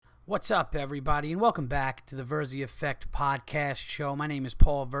What's up, everybody, and welcome back to the Verzi Effect podcast show. My name is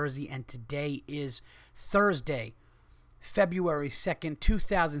Paul Verzi, and today is Thursday, February 2nd,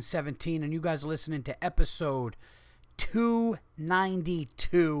 2017, and you guys are listening to episode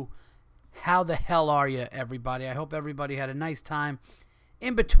 292. How the hell are you, everybody? I hope everybody had a nice time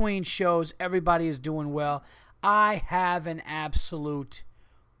in between shows. Everybody is doing well. I have an absolute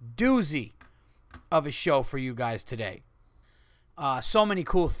doozy of a show for you guys today. So many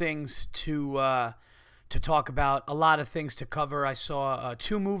cool things to talk about. A lot of things to cover. I saw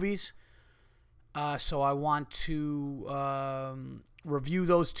two movies, so I want to review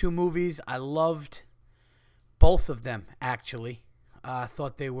those two movies. I loved both of them, actually. I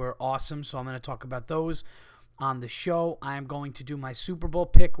thought they were awesome, so I'm going to talk about those on the show. I am going to do my Super Bowl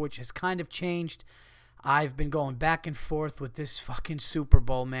pick, which has kind of changed. I've been going back and forth with this fucking Super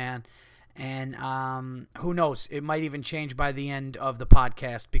Bowl, man. And who knows? It might even change by the end of the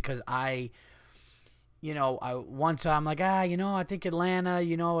podcast because once I'm like, I think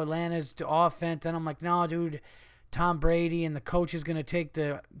Atlanta's the offense. Then I'm like, no, dude, Tom Brady and the coach is going to take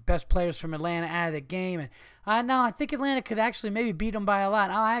the best players from Atlanta out of the game. And no, I think Atlanta could actually maybe beat them by a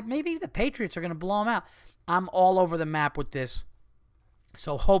lot. Maybe the Patriots are going to blow them out. I'm all over the map with this.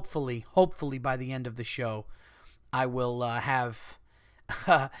 So hopefully by the end of the show, I will have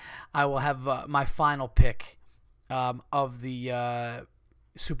my final pick of the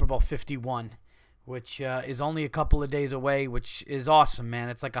Super Bowl 51, which is only a couple of days away, which is awesome, man.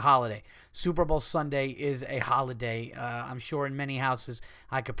 It's like a holiday. Super Bowl Sunday is a holiday. I'm sure in many houses.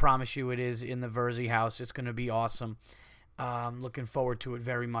 I could promise you it is in the Verzi house. It's going to be awesome. Looking forward to it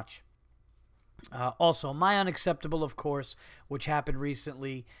very much. Also, my Unacceptable, of course, which happened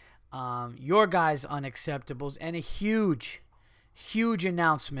recently. Your guys' Unacceptables, and a huge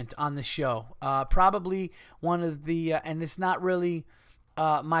announcement on the show. Probably one of the, and it's not really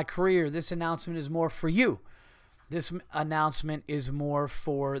my career. This announcement is more for you. This announcement is more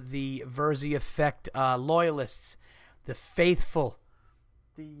for the Verzi Effect loyalists, the faithful,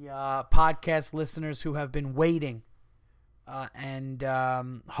 the podcast listeners who have been waiting and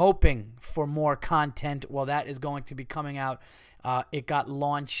hoping for more content. Well, that is going to be coming out. It got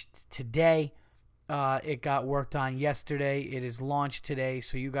launched today. It got worked on yesterday. It is launched today,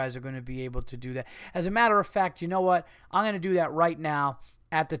 so you guys are going to be able to do that. As a matter of fact, you know what? I'm going to do that right now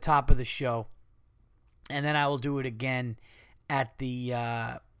at the top of the show, and then I will do it again at the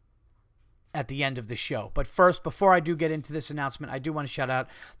end of the show. But first, before I do get into this announcement, I do want to shout out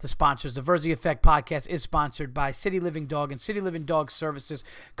the sponsors. The Verzi Effect podcast is sponsored by City Living Dog and City Living Dog Services.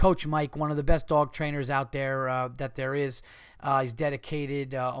 Coach Mike, one of the best dog trainers out there that there is. He's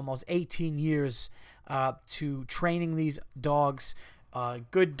dedicated almost 18 years to training these dogs,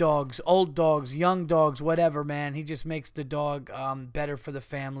 good dogs, old dogs, young dogs, whatever, man. He just makes the dog better for the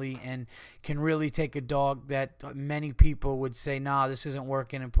family and can really take a dog that many people would say, nah, this isn't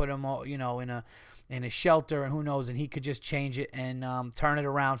working, and put him, in a shelter, and who knows, and he could just change it and turn it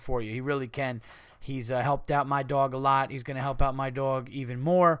around for you. He really can. He's helped out my dog a lot. He's going to help out my dog even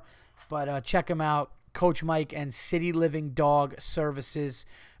more. But check him out. Coach Mike and City Living Dog Services,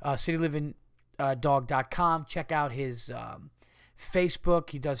 citylivingdog.com. Check out his Facebook.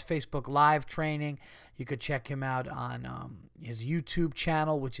 He does Facebook Live training. You could check him out on his YouTube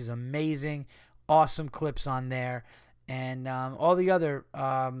channel, which is amazing. Awesome clips on there. And all the other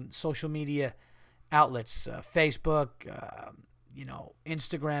social media outlets, Facebook,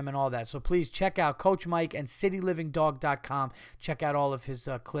 Instagram and all that. So please check out Coach Mike and citylivingdog.com. Check out all of his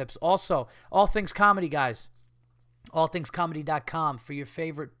clips. Also, All Things Comedy, guys. allthingscomedy.com for your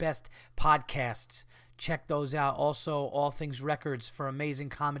favorite best podcasts. Check those out. Also, All Things Records for amazing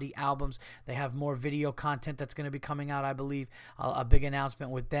comedy albums. They have more video content that's going to be coming out, I believe. A big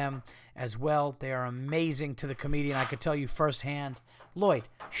announcement with them as well. They are amazing to the comedian. I could tell you firsthand. Lloyd,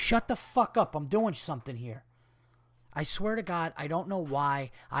 shut the fuck up. I'm doing something here. I swear to God, I don't know why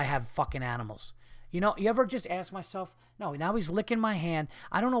I have fucking animals. You ever just ask myself, no, now he's licking my hand.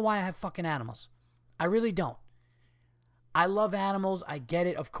 I don't know why I have fucking animals. I really don't. I love animals. I get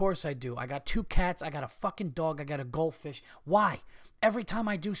it. Of course I do. I got 2 cats. I got a fucking dog. I got a goldfish. Why? Every time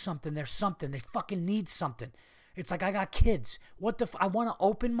I do something, there's something. They fucking need something. It's like I got kids. I want to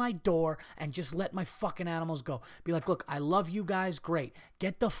open my door and just let my fucking animals go. Be like, look, I love you guys. Great.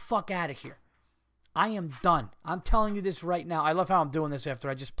 Get the fuck out of here. I am done. I'm telling you this right now. I love how I'm doing this after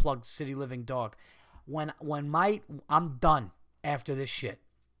I just plugged City Living Dog. I'm done after this shit.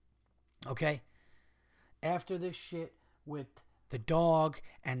 Okay? After this shit with the dog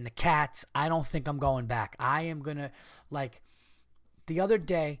and the cats, I don't think I'm going back. I am going to, the other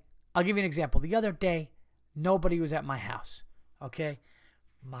day, I'll give you an example. The other day, nobody was at my house. Okay?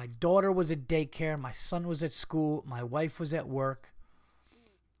 My daughter was at daycare. My son was at school. My wife was at work.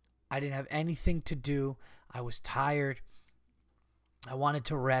 I didn't have anything to do. I was tired. I wanted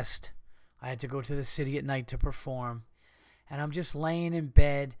to rest. I had to go to the city at night to perform. And I'm just laying in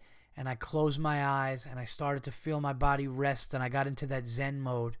bed, and I closed my eyes, and I started to feel my body rest, and I got into that Zen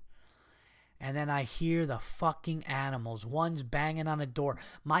mode. And then I hear the fucking animals. One's banging on a door.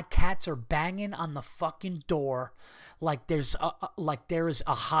 My cats are banging on the fucking door like there is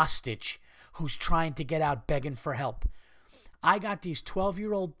a hostage who's trying to get out begging for help. I got these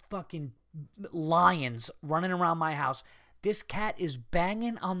 12-year-old fucking lions running around my house. This cat is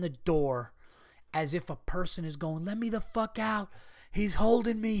banging on the door as if a person is going, let me the fuck out. He's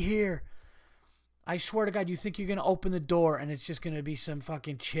holding me here. I swear to God, you think you're going to open the door and it's just going to be some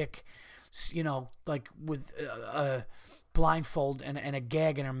fucking chick, you know, like with a blindfold and a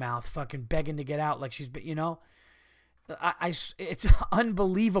gag in her mouth, fucking begging to get out like she's, you know. It's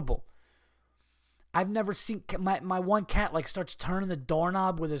unbelievable. I've never seen my one cat like starts turning the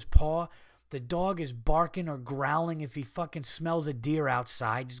doorknob with his paw. The dog is barking or growling if he fucking smells a deer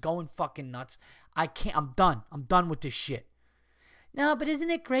outside. He's going fucking nuts. I can't. I'm done. I'm done with this shit. No, but isn't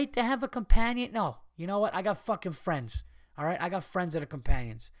it great to have a companion? No. You know what? I got fucking friends. All right? I got friends that are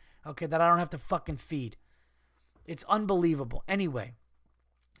companions. Okay? That I don't have to fucking feed. It's unbelievable. Anyway,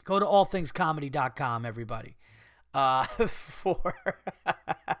 go to allthingscomedy.com, everybody. Go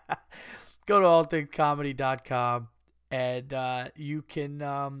to allthingscomedy.com. And you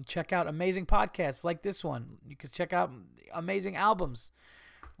can check out amazing podcasts like this one. You can check out amazing albums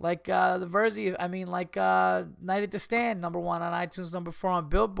like the Verzi. I mean, like Night at the Stand, #1 on iTunes, #4 on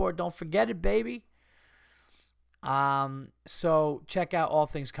Billboard. Don't forget it, baby. So check out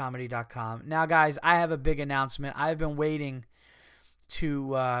allthingscomedy.com. Now, guys, I have a big announcement. I've been waiting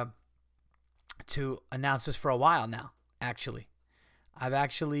to announce this for a while now. Actually, I've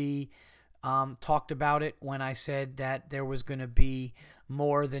actually talked about it when I said that there was going to be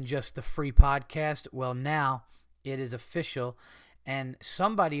more than just the free podcast. Well, now it is official, and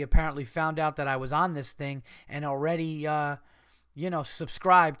somebody apparently found out that I was on this thing and already,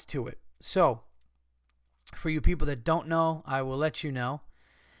 subscribed to it. So, for you people that don't know, I will let you know.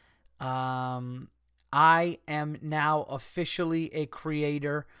 I am now officially a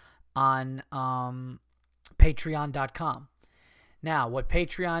creator on Patreon.com. Now, what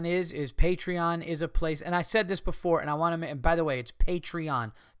Patreon is Patreon is a place, and I said this before, and I want to, and by the way, it's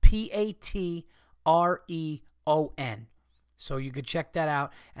Patreon, Patreon. So you could check that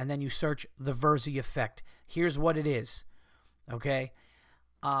out, and then you search The Verzi Effect. Here's what it is, okay?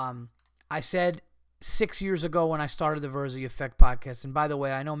 I said 6 years ago when I started the Verzi Effect podcast, and by the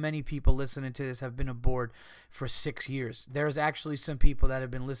way, I know many people listening to this have been aboard for 6 years. There's actually some people that have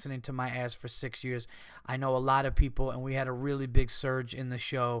been listening to my ass for 6 years. I know a lot of people, and we had a really big surge in the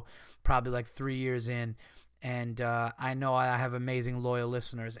show probably like 3 years in, and I know I have amazing loyal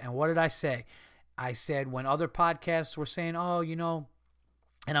listeners. And what did I say? I said when other podcasts were saying, oh, you know,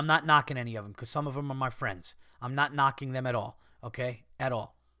 and I'm not knocking any of them because some of them are my friends. I'm not knocking them at all, okay, at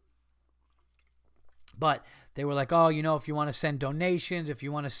all. But they were like, oh, you know, if you want to send donations, if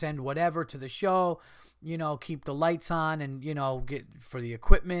you want to send whatever to the show, you know, keep the lights on and, you know, get for the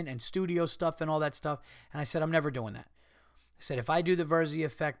equipment and studio stuff and all that stuff. And I said, I'm never doing that. I said, if I do the Verzi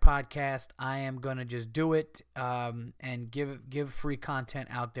Effect podcast, I am going to just do it and give free content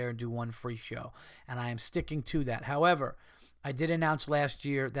out there and do one free show. And I am sticking to that. However, I did announce last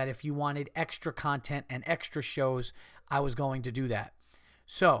year that if you wanted extra content and extra shows, I was going to do that.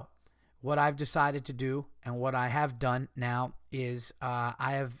 So what I've decided to do and what I have done now is I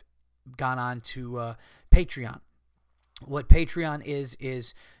have gone on to Patreon. What Patreon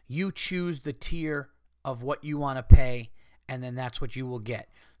is you choose the tier of what you want to pay, and then that's what you will get.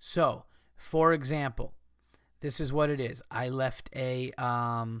 So, for example, this is what it is. I left a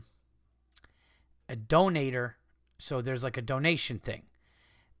donator, so there's like a donation thing.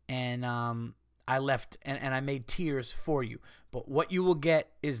 And I left, and I made tiers for you. But what you will get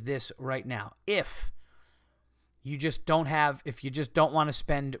is this right now. If you just don't want to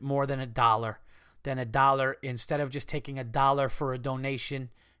spend more than $1, then $1, instead of just taking $1 for a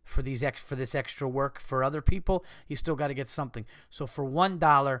donation for this extra work for other people, you still got to get something. So for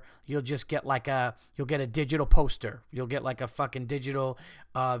 $1, you'll just get you'll get a digital poster. You'll get like a fucking digital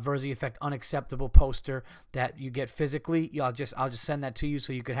Verzi Effect unacceptable poster that you get physically. I'll just send that to you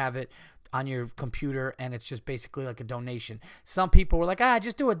so you could have it on your computer, and it's just basically like a donation. Some people were like,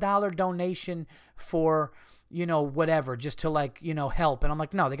 just do $1 donation for, you know, whatever, just to like, you know, help. And I'm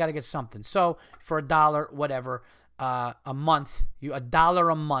like, no, they got to get something. So for $1, whatever, a month,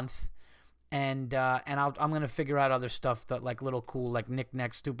 $1 a month, I'm gonna figure out other stuff that like little cool like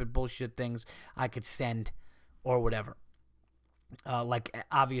knick-knack stupid bullshit things I could send or whatever. Like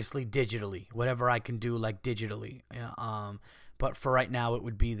obviously digitally, whatever I can do like digitally. But for right now, it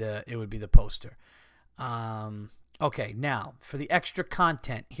would be the poster. Okay, now for the extra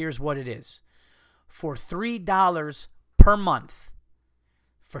content, here's what it is. For $3 per month,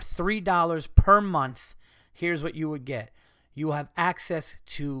 here's what you would get. You will have access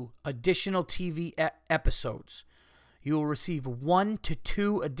to additional TV episodes. You will receive 1 to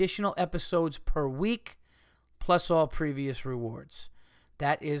 2 additional episodes per week, plus all previous rewards.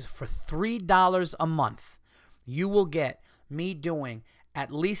 That is for $3 a month. You will get me doing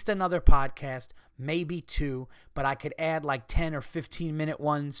at least another podcast, maybe 2, but I could add like 10 or 15-minute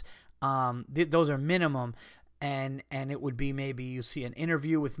ones. Those are minimum. And it would be maybe you see an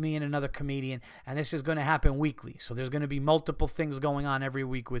interview with me and another comedian, and this is going to happen weekly. So there's going to be multiple things going on every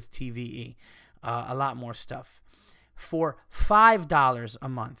week with TVE, a lot more stuff. For $5 a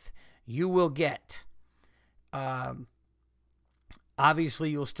month, you will get, obviously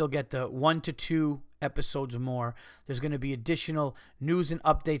you'll still get the 1 to 2 episodes more. There's going to be additional news and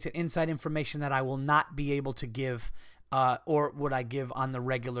updates and inside information that I will not be able to give or would I give on the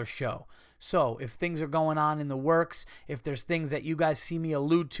regular show. So if things are going on in the works, if there's things that you guys see me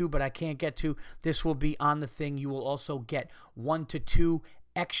allude to but I can't get to, this will be on the thing. You will also get 1 to 2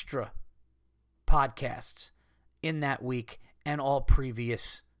 extra podcasts in that week and all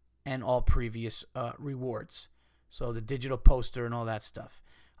previous rewards. So the digital poster and all that stuff.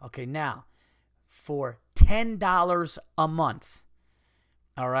 Okay, now for $10 a month.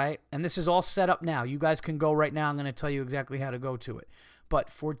 All right, and this is all set up now. You guys can go right now. I'm going to tell you exactly how to go to it. But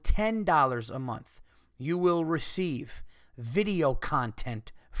for $10 a month, you will receive video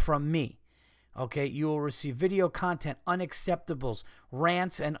content from me. Okay, you will receive video content, unacceptables,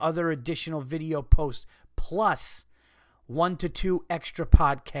 rants, and other additional video posts, plus 1 to 2 extra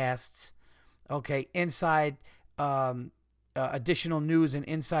podcasts. Okay, inside additional news and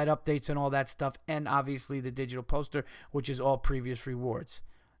inside updates and all that stuff, and obviously the digital poster, which is all previous rewards.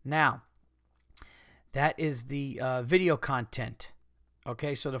 Now, that is the video content.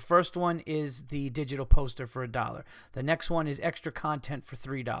 Okay, so the first one is the digital poster for $1. The next one is extra content for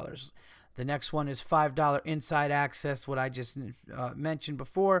 $3. The next one is $5 inside access, what I just mentioned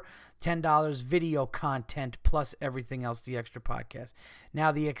before. $10 video content plus everything else, the extra podcast.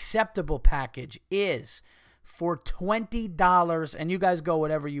 Now, the acceptable package is for $20, and you guys go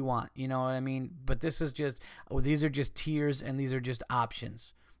whatever you want, you know what I mean? But this is just, these are just tiers, and these are just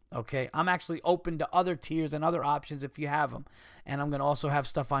options. Okay, I'm actually open to other tiers and other options if you have them. And I'm going to also have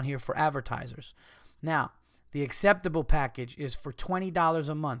stuff on here for advertisers. Now, the acceptable package is for $20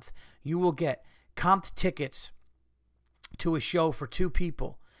 a month. You will get comped tickets to a show for 2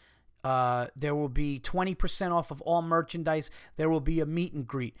 people. There will be 20% off of all merchandise. There will be a meet and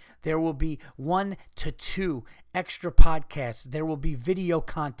greet. There will be 1 to 2 extra podcasts. There will be video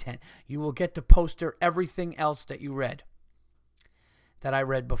content. You will get the poster, everything else that I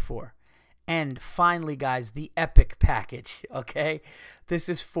read before. And finally, guys, the epic package, okay? This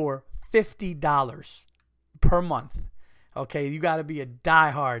is for $50 per month. Okay, you got to be a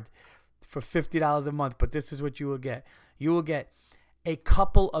diehard for $50 a month, but this is what you will get. You will get a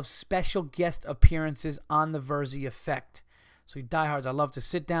couple of special guest appearances on the Verzi Effect. So you diehards, I love to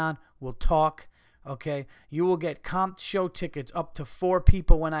sit down, we'll talk. Okay, you will get comped show tickets up to 4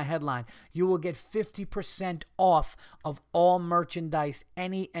 people when I headline. You will get 50% off of all merchandise,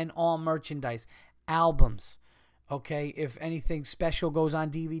 any and all merchandise, albums. Okay, if anything special goes on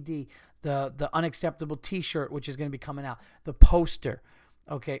DVD, the Unacceptable T-shirt, which is going to be coming out, the poster,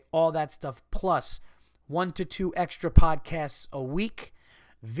 okay, all that stuff, plus 1 to 2 extra podcasts a week,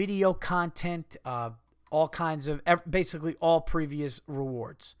 video content, all kinds of, basically all previous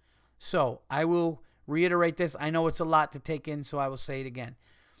rewards. So I will reiterate this. I know it's a lot to take in, so I will say it again.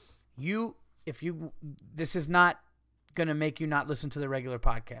 This is not going to make you not listen to the regular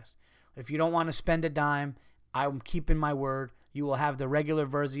podcast. If you don't want to spend a dime, I'm keeping my word. You will have the regular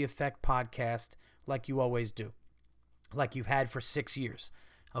Verzi Effect podcast like you always do, like you've had for 6 years.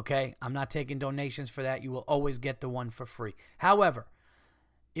 Okay? I'm not taking donations for that. You will always get the one for free. However,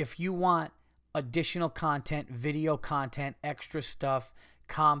 if you want additional content, video content, extra stuff,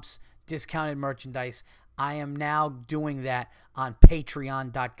 comps, discounted merchandise, I am now doing that on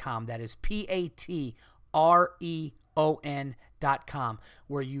patreon.com. That is patreon.com,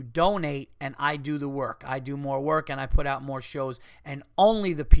 where you donate and I do the work. I do more work and I put out more shows, and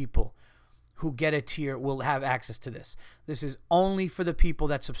only the people who get a tier will have access to this. This is only for the people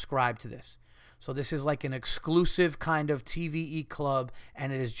that subscribe to this. So this is like an exclusive kind of TVE club,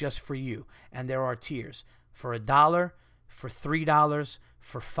 and it is just for you. And there are tiers for $1, for $3,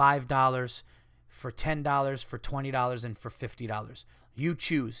 for $5, for $10, for $20, and for $50. You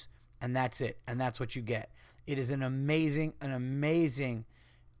choose, and that's it. And that's what you get. It is an amazing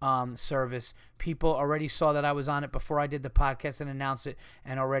service. People already saw that I was on it before I did the podcast and announced it,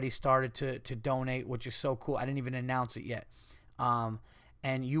 and already started to donate, which is so cool. I didn't even announce it yet.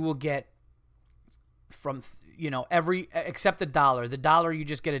 And you will get from, every, except the $1. You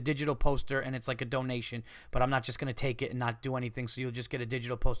just get a digital poster, and it's like a donation, but I'm not just going to take it and not do anything. So you'll just get a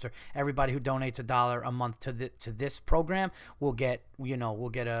digital poster. Everybody who donates $1 a month to this program will get,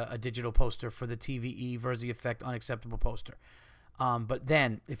 a digital poster for the TVE Verzi Effect Unacceptable poster. But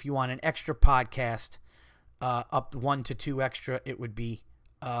then if you want an extra podcast, up 1 to 2 extra, it would be,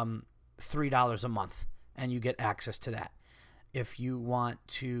 $3 a month, and you get access to that. If you want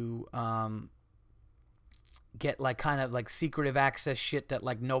to get like kind of like secretive access shit that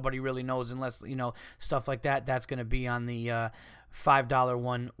like nobody really knows unless, stuff like that, that's going to be on the $5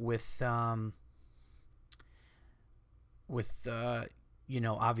 one with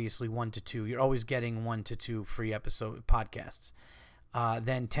obviously 1 to 2. You're always getting 1 to 2 free episode podcasts.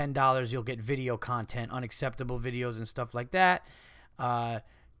 Then $10, you'll get video content, unacceptable videos and stuff like that.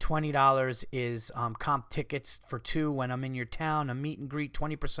 $20 is comp tickets for 2 when I'm in your town, a meet and greet,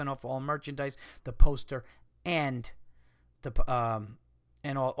 20% off all merchandise, the poster, and the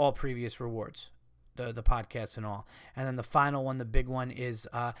and all previous rewards, the podcasts and all. And then the final one, the big one, is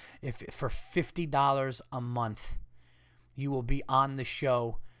if for $50 a month, you will be on the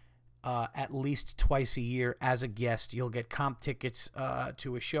show at least twice a year as a guest. You'll get comp tickets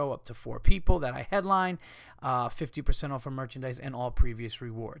to a show up to 4 people that I headline, 50% off of merchandise, and all previous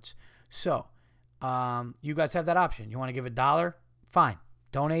rewards. So you guys have that option. You want to give $1? Fine.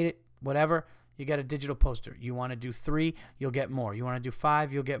 Donate it, whatever. You get a digital poster. You want to do 3, you'll get more. You want to do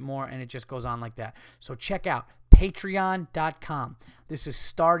 5, you'll get more, and it just goes on like that. So check out patreon.com. This is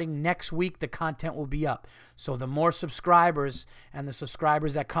starting next week. The content will be up. So the more subscribers and the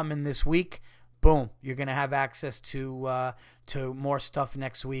subscribers that come in this week, boom, you're going to have access to more stuff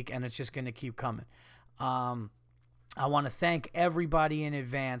next week, and it's just going to keep coming. I want to thank everybody in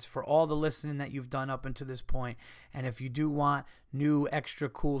advance for all the listening that you've done up until this point. And if you do want new extra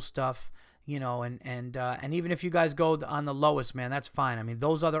cool stuff, and even if you guys go on the lowest, man, that's fine. I mean,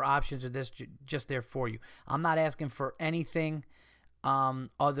 those other options are just there for you. I'm not asking for anything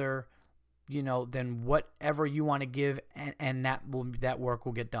other, than whatever you want to give, and that work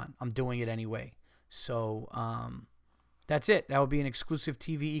will get done. I'm doing it anyway. So that's it. That will be an exclusive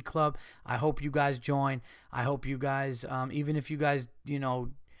TVE club. I hope you guys join. I hope you guys, even if you guys,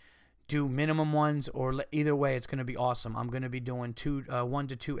 do minimum ones, or either way, it's going to be awesome. I'm going to be doing 1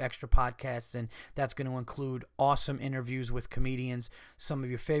 to 2 extra podcasts, and that's going to include awesome interviews with comedians, some of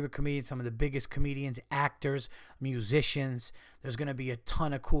your favorite comedians, some of the biggest comedians, actors, musicians. There's going to be a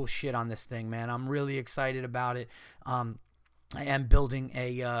ton of cool shit on this thing, man. I'm really excited about it. I am building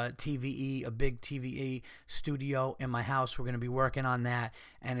a big TVE studio in my house. We're going to be working on that,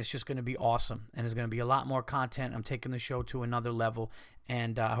 and it's just going to be awesome. And there's going to be a lot more content. I'm taking the show to another level,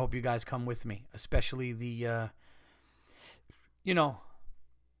 and I hope you guys come with me, especially the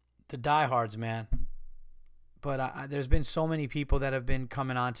diehards, man. But there's been so many people that have been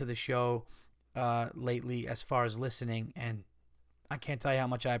coming on to the show lately as far as listening, and I can't tell you how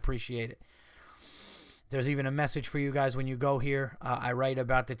much I appreciate it. There's even a message for you guys when you go here. I write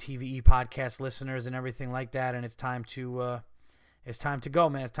about the TVE podcast listeners and everything like that, and it's time to go,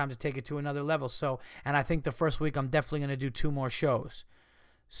 man. It's time to take it to another level. So, and I think the first week I'm definitely going to do 2 more shows.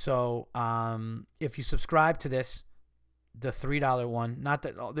 So, if you subscribe to this, the $3 one,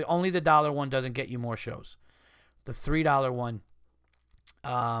 only the $1 one doesn't get you more shows. The $3 one,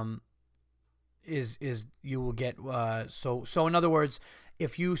 is you will get so in other words,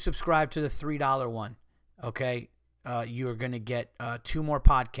 if you subscribe to the $3 one. Okay, you're going to get 2 more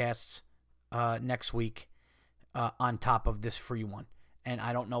podcasts next week on top of this free one. And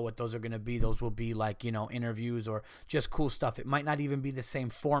I don't know what those are going to be. Those will be like, interviews or just cool stuff. It might not even be the same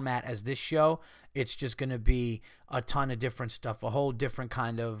format as this show. It's just going to be a ton of different stuff, a whole different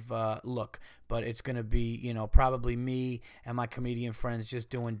kind of look. But it's going to be, probably me and my comedian friends just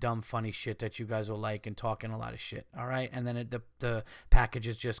doing dumb, funny shit that you guys will like and talking a lot of shit. All right. And then the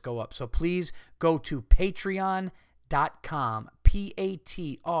packages just go up. So please go to patreon.com,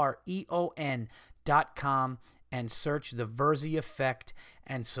 patreon.com, and search the Verzi Effect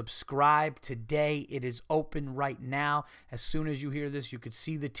and subscribe today. It is open right now. As soon as you hear this, you could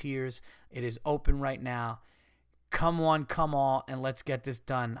see the tiers. It is open right now. come one, come all, and let's get this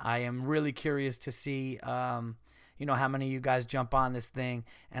done. I am really curious to see, how many of you guys jump on this thing,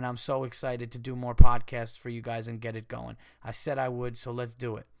 and I'm so excited to do more podcasts for you guys and get it going. I said I would, so let's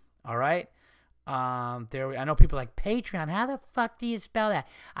do it. All right? I know people are like, Patreon, how the fuck do you spell that?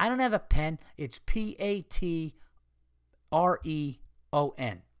 I don't have a pen. It's Patreon.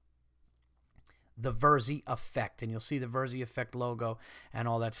 The Verzi Effect, and you'll see the Verzi Effect logo and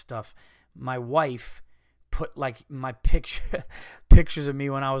all that stuff. My wife put like my pictures of me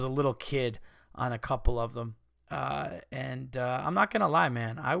when I was a little kid on a couple of them, and I'm not gonna lie,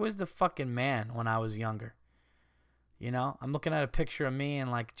 man, I was the fucking man when I was younger. I'm looking at a picture of me and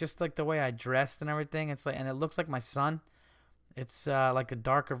like just like the way I dressed and everything. It's like, and it looks like my son. It's like a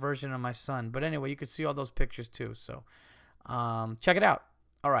darker version of my son. But anyway, you can see all those pictures too. So check it out.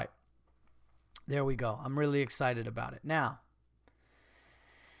 All right. There we go. I'm really excited about it. Now,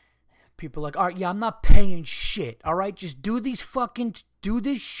 people are like, all right, yeah, I'm not paying shit. All right, just do this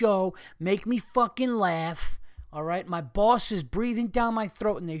show. Make me fucking laugh. All right, my boss is breathing down my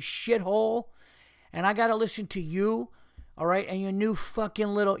throat in this shithole. And I got to listen to you, all right, and your new fucking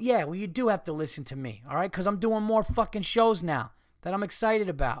little... Yeah, well, you do have to listen to me, all right, because I'm doing more fucking shows now that I'm excited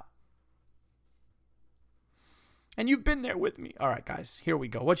about. And you've been there with me. All right, guys, here we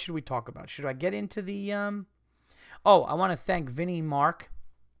go. What should we talk about? Should I get into the... Oh, I want to thank Vinnie Mark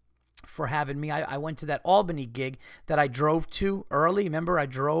for having me. I went to that Albany gig that I drove to early. Remember, I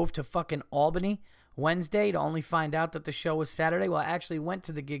drove to fucking Albany Wednesday to only find out that the show was Saturday. Well, I actually went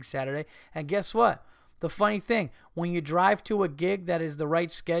to the gig Saturday, and guess what? The funny thing, when you drive to a gig that is the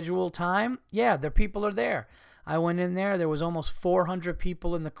right schedule time, yeah, the people are there. I went in there was almost 400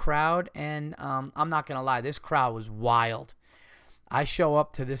 people in the crowd, and I'm not gonna lie, this crowd was wild. I show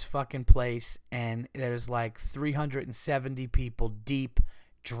up to this fucking place, and there's like 370 people deep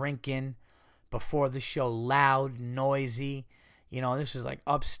drinking before the show, loud, noisy. This is like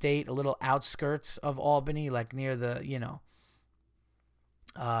upstate, a little outskirts of Albany, like near the,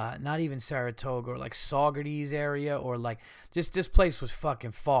 not even Saratoga or like Saugerties area, or like just this place was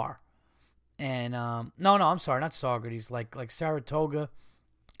fucking far. And no, I'm sorry, not Saugerties, like Saratoga,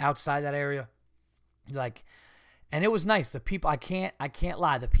 outside that area, like. And it was nice. The people, I can't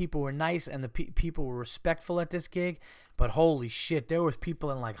lie. The people were nice, and the people were respectful at this gig. But holy shit, there was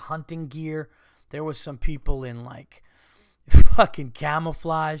people in like hunting gear. There was some people in like fucking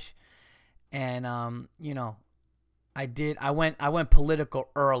camouflage, and I went political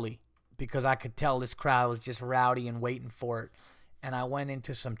early because I could tell this crowd was just rowdy and waiting for it. And I went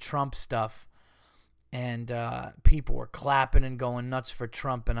into some Trump stuff, and people were clapping and going nuts for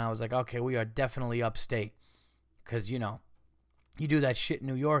Trump. And I was like, okay, we are definitely upstate. Because, you do that shit in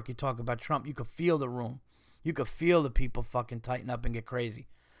New York, you talk about Trump, you could feel the room. You could feel the people fucking tighten up and get crazy.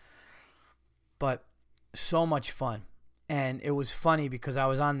 But so much fun. And it was funny because I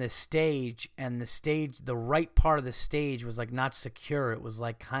was on this stage, and the right part of the stage was like not secure. It was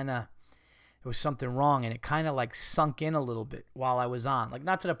like there was something wrong, and it kind of like sunk in a little bit while I was on. Like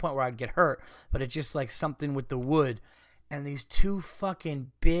not to the point where I'd get hurt, but it's just like something with the wood. And these two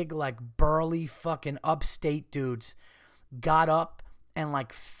fucking big, like burly fucking upstate dudes got up and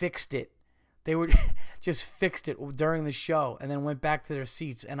like fixed it. They were just fixed it during the show and then went back to their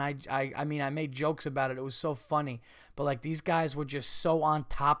seats. And I mean, I made jokes about it. It was so funny. But like these guys were just so on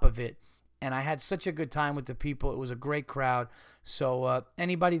top of it. And I had such a good time with the people. It was a great crowd. So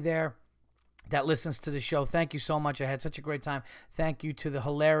anybody there that listens to the show, thank you so much. I had such a great time. Thank you to the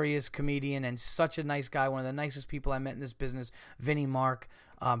hilarious comedian and such a nice guy, one of the nicest people I met in this business, Vinnie Mark,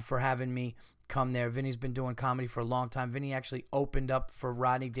 for having me come there. Vinny's been doing comedy for a long time. Vinny actually opened up for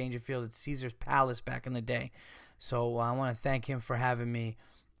Rodney Dangerfield at Caesar's Palace back in the day. So I want to thank him for having me,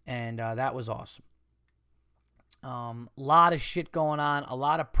 and that was awesome. Lot of shit going on, a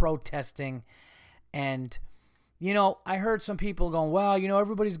lot of protesting, and I heard some people going, well,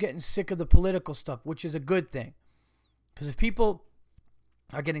 everybody's getting sick of the political stuff, which is a good thing. Because if people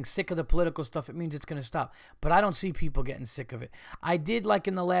are getting sick of the political stuff, it means it's going to stop. But I don't see people getting sick of it. I did, like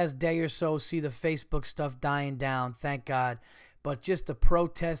in the last day or so, see the Facebook stuff dying down, thank God. But just the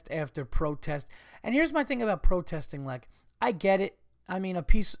protest after protest. And here's my thing about protesting. Like, I get it. I mean, a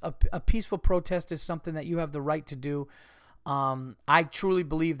peaceful protest is something that you have the right to do. I truly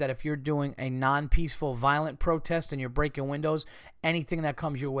believe that if you're doing a non-peaceful, violent protest and you're breaking windows, anything that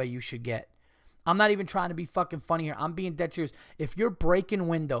comes your way, you should get. I'm not even trying to be fucking funny here. I'm being dead serious. If you're breaking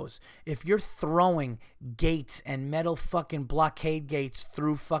windows, if you're throwing gates and metal fucking blockade gates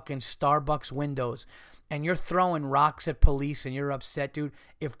through fucking Starbucks windows, and you're throwing rocks at police and you're upset, dude,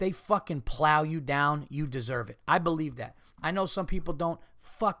 if they fucking plow you down, you deserve it. I believe that. I know some people don't.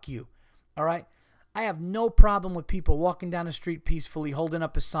 Fuck you. All right? I have no problem with people walking down the street peacefully, holding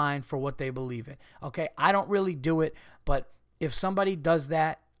up a sign for what they believe in. Okay, I don't really do it, but if somebody does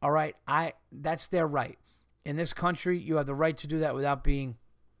that, all right, that's their right. In this country, you have the right to do that without being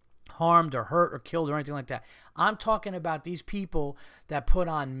harmed or hurt or killed or anything like that. I'm talking about these people that put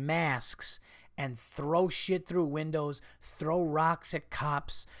on masks and throw shit through windows, throw rocks at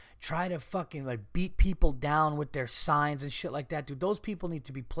cops, try to fucking like beat people down with their signs and shit like that, dude. Those people need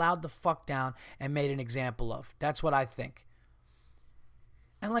to be plowed the fuck down and made an example of. That's what I think.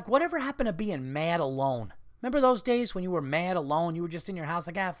 And like, whatever happened to being mad alone? Remember those days when you were mad alone? You were just in your house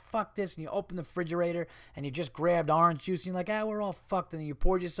like, fuck this. And you opened the refrigerator and you just grabbed orange juice. And you're like, we're all fucked. And you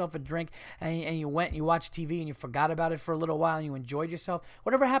poured yourself a drink and you went and you watched TV and you forgot about it for a little while and you enjoyed yourself.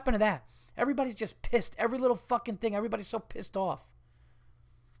 Whatever happened to that? Everybody's just pissed. Every little fucking thing. Everybody's so pissed off.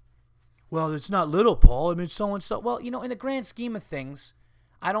 Well, it's not little, Paul. I mean, so-and-so. Well, in the grand scheme of things,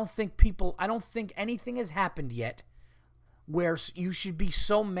 I don't think anything has happened yet where you should be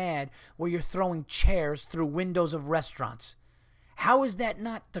so mad where you're throwing chairs through windows of restaurants. How is that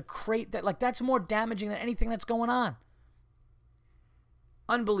not that's more damaging than anything that's going on?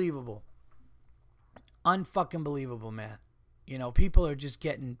 Unbelievable. Unfucking believable, man. People are just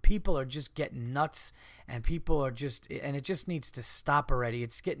getting nuts, and and it just needs to stop already.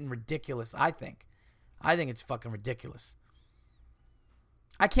 It's getting ridiculous, I think. I think it's fucking ridiculous.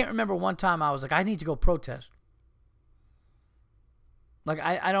 I can't remember one time I was like, I need to go protest. Like,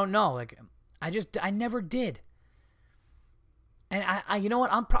 I don't know. Like, I never did. And I you know what?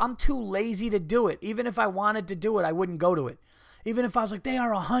 I'm too lazy to do it. Even if I wanted to do it, I wouldn't go to it. Even if I was like, they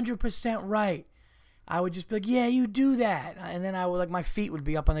are 100% right, I would just be like, yeah, you do that. And then I would, my feet would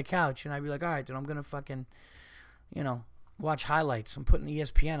be up on the couch, and I'd be like, all right, then I'm going to fucking, watch highlights. I'm putting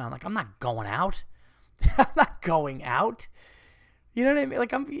ESPN on. Like, I'm not going out. I'm not going out. You know what I mean?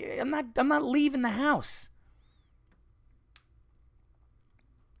 Like, I'm not leaving the house.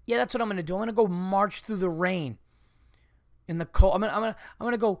 Yeah, that's what I'm gonna do. I'm gonna go march through the rain, in the cold. I'm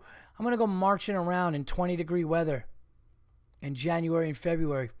gonna go marching around in 20-degree weather, in January and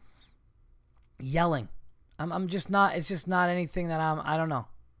February, yelling. I'm just not. It's just not anything that I don't know.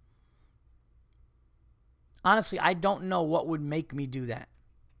 Honestly, I don't know what would make me do that.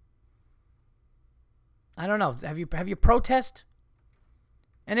 I don't know. Have you protest?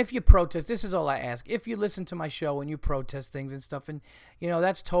 And if you protest, this is all I ask. If you listen to my show and you protest things and stuff, and,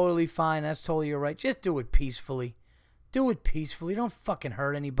 that's totally fine. That's totally your right. Just do it peacefully. Do it peacefully. Don't fucking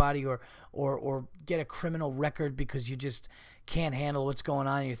hurt anybody or get a criminal record because you just can't handle what's going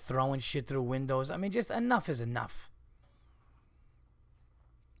on and you're throwing shit through windows. I mean, just enough is enough.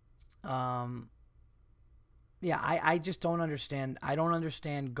 Yeah, I just don't understand. I don't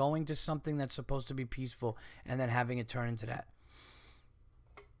understand going to something that's supposed to be peaceful and then having it turn into that.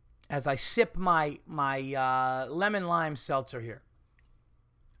 As I sip my lemon lime seltzer here,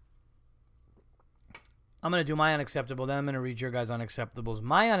 I'm going to do my unacceptable, then I'm going to read your guys' unacceptables.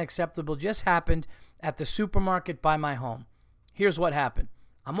 My unacceptable just happened at the supermarket by my home. Here's what happened.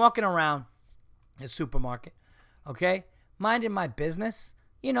 I'm walking around the supermarket, okay, minding my business,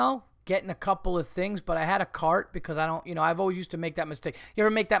 getting a couple of things, but I had a cart because I've always used to make that mistake. You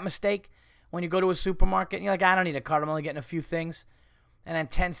ever make that mistake when you go to a supermarket and you're like, I don't need a cart, I'm only getting a few things? And then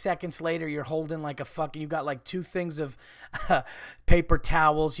 10 seconds later, you're holding you got 2 things of paper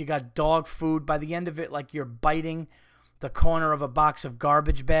towels. You got dog food. By the end of it, you're biting the corner of a box of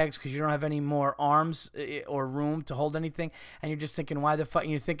garbage bags because you don't have any more arms or room to hold anything. And you're just thinking, why the fuck? And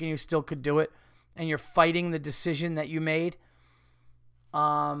you're thinking you still could do it. And you're fighting the decision that you made. So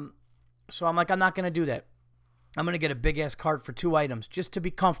I'm like, I'm not going to do that. I'm going to get a big-ass cart for 2 items just to be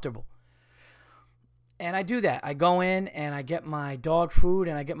comfortable. And I do that. I go in and I get my dog food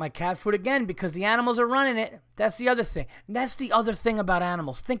and I get my cat food again because the animals are running it. That's the other thing. And that's the other thing about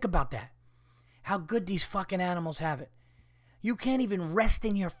animals. Think about that. How good these fucking animals have it. You can't even rest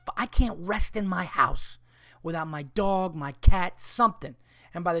in I can't rest in my house without my dog, my cat, something.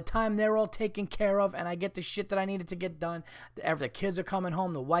 And by the time they're all taken care of and I get the shit that I needed to get done, the kids are coming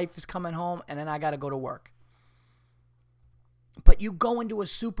home, the wife is coming home, and then I got to go to work. But you go into a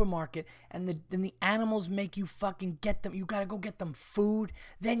supermarket and the animals make you fucking get them. You got to go get them food.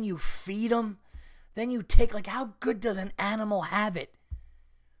 Then you feed them. Then you take, how good does an animal have it?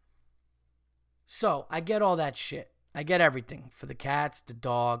 So I get all that shit. I get everything for the cats, the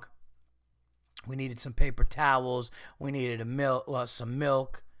dog. We needed some paper towels. We needed some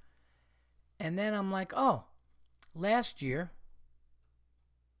milk. And then I'm like, oh, last year,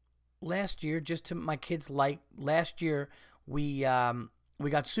 just to my kids last year, we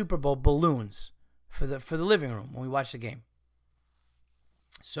got Super Bowl balloons for the living room when we watched the game.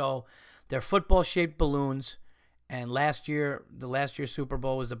 So They're football-shaped balloons. And the last year Super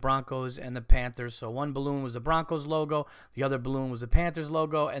Bowl was the Broncos and the Panthers. So one balloon was the Broncos logo, the other balloon was the Panthers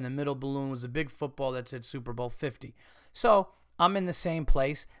logo, and the middle balloon was a big football that said Super Bowl 50. So I'm in the same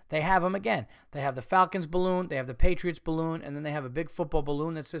place. They have them again. They have the Falcons balloon, they have the Patriots balloon, and then they have a big football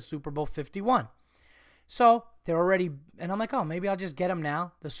balloon that says Super Bowl 51. So they're already, and I'm like, oh, maybe I'll just get them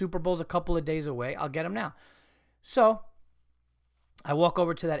now. The Super Bowl's a couple of days away. I'll get them now. So I walk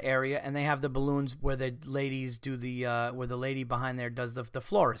over to that area, and they have the balloons where the ladies do where the lady behind there does the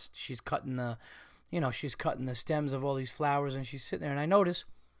florist. She's cutting the stems of all these flowers, and she's sitting there, and I notice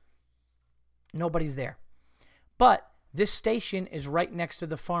nobody's there. But this station is right next to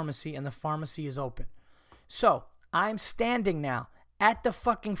the pharmacy, and the pharmacy is open. So I'm standing now at the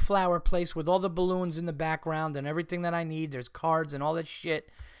fucking flower place with all the balloons in the background and everything that I need. There's cards and all that shit,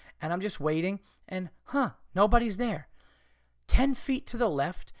 and I'm just waiting, and nobody's there. 10 feet to the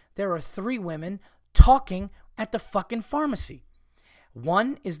left, there are 3 women talking at the fucking pharmacy.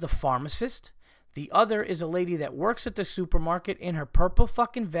 One is the pharmacist. The other is a lady that works at the supermarket in her purple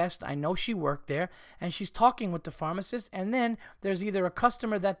fucking vest. I know she worked there. And she's talking with the pharmacist. And then there's either a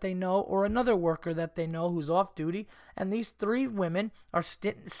customer that they know or another worker that they know who's off duty. And these 3 women are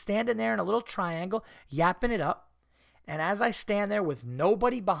standing there in a little triangle, yapping it up. And as I stand there with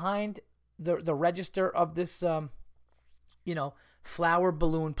nobody behind the register of this flower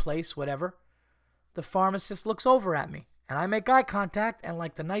balloon place, whatever, the pharmacist looks over at me, and I make eye contact, and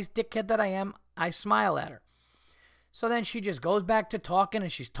like the nice dickhead that I am, I smile at her. So then she just goes back to talking,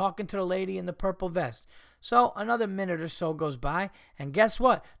 and she's talking to the lady in the purple vest. So another minute or so goes by, and guess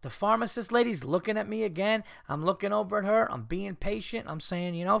what? The pharmacist lady's looking at me again. I'm looking over at her. I'm being patient. I'm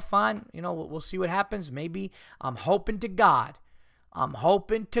saying, fine. We'll see what happens. Maybe I'm hoping to God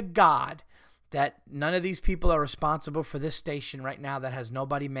that none of these people are responsible for this station right now that has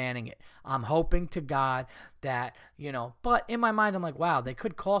nobody manning it. I'm hoping to God that, but in my mind, I'm like, wow, they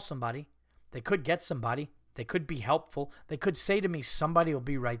could call somebody. They could get somebody. They could be helpful. They could say to me, somebody will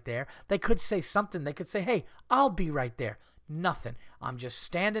be right there. They could say something. They could say, hey, I'll be right there. Nothing. I'm just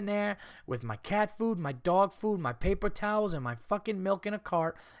standing there with my cat food, my dog food, my paper towels, and my fucking milk in a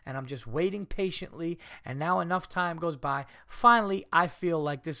cart, and I'm just waiting patiently, and now enough time goes by. Finally, I feel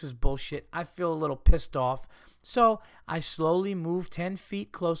like this is bullshit. I feel a little pissed off. So I slowly move 10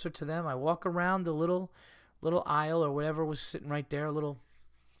 feet closer to them. I walk around the little aisle or whatever was sitting right there, a little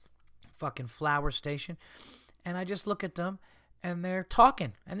fucking flower station, and I just look at them, and they're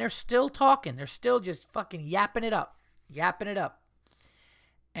talking, and they're still talking. They're still just fucking yapping it up.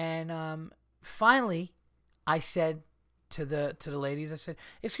 And finally, I said to the ladies, I said,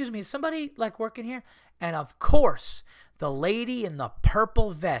 excuse me, is somebody like working here? And of course, the lady in the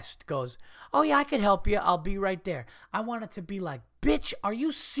purple vest goes, oh yeah, I could help you. I'll be right there. I wanted to be like, bitch, are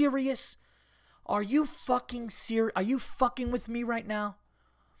you serious? Are you fucking serious? Are you fucking with me right now?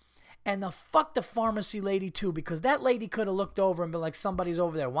 And fuck the pharmacy lady too, because that lady could have looked over and been like, somebody's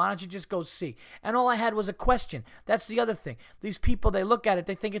over there. Why don't you just go see? And all I had was a question. That's the other thing. These people, they look at it,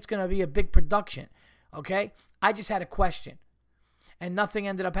 they think it's going to be a big production. Okay? I just had a question. And nothing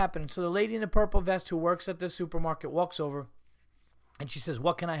ended up happening. So the lady in the purple vest who works at the supermarket walks over and she says,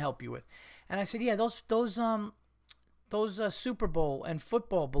 what can I help you with? And I said, yeah, those Super Bowl and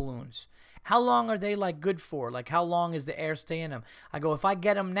football balloons. How long are they good for? How long is the air stay in them? I go, if I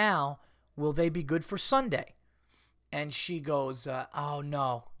get them now, will they be good for Sunday? And she goes, oh,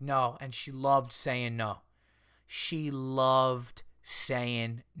 no. And she loved saying no. She loved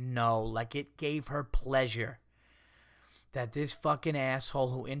saying no. It gave her pleasure that this fucking asshole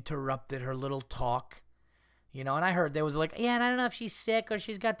who interrupted her little talk, and I heard there was yeah, and I don't know if she's sick or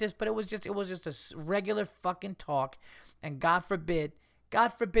she's got this, but it was just a regular fucking talk. And God forbid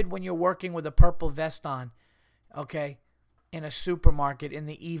when you're working with a purple vest on, okay, in a supermarket in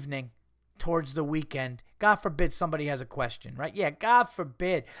the evening towards the weekend, God forbid somebody has a question, right? Yeah, God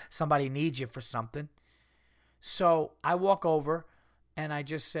forbid somebody needs you for something. So I walk over and I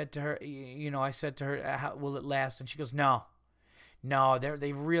just said to her, how will it last? And she goes, no,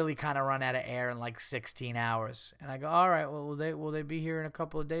 they really kind of run out of air in 16 hours. And I go, all right, well, will they be here in a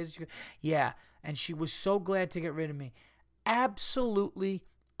couple of days? She goes, yeah. And she was so glad to get rid of me. Absolutely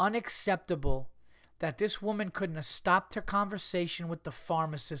unacceptable that this woman couldn't have stopped her conversation with the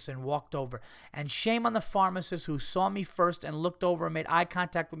pharmacist and walked over. And shame on the pharmacist who saw me first and looked over and made eye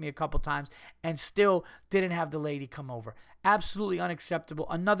contact with me a couple times and still didn't have the lady come over. Absolutely unacceptable.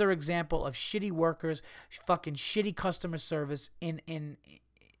 Another example of shitty workers, fucking shitty customer service in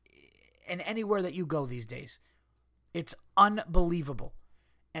anywhere that you go these days. It's unbelievable.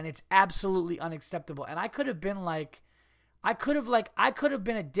 And it's absolutely unacceptable. And I could have been like, I could have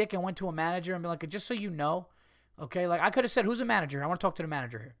been a dick and went to a manager and been like, just so you know, okay? Like, I could have said, who's a manager? I want to talk to the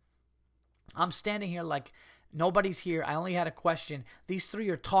manager here. I'm standing here like nobody's here. I only had a question. These three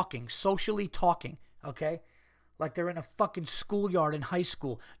are talking, socially talking, okay? Like they're in a fucking schoolyard in high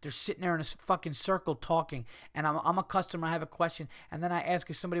school. They're sitting there in a fucking circle talking. And I'm a customer. I have a question. And then I ask,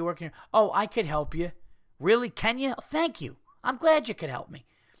 is somebody working here? Oh, I could help you. Really? Can you? Thank you. I'm glad you could help me.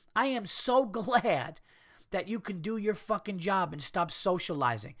 I am so glad that you can do your fucking job and stop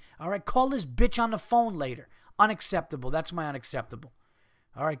socializing. All right? Call this bitch on the phone later. Unacceptable. That's my unacceptable.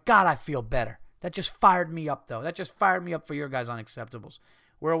 All right? God, I feel better. That just fired me up, though. That just fired me up for your guys' unacceptables.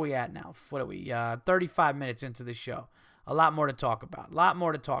 Where are we at now? What are we? 35 minutes into the show. A lot more to talk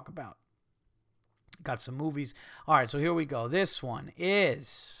about. Got some movies. All right, so here we go. This one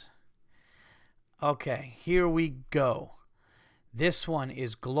is... Okay, here we go. This one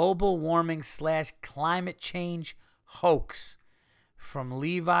is global warming / climate change hoax from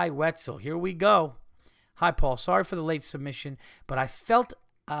Levi Wetzel. Here we go. Hi, Paul. Sorry for the late submission, but I felt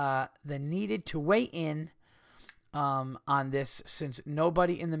the needed to weigh in on this since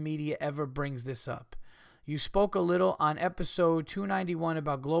nobody in the media ever brings this up. You spoke a little on episode 291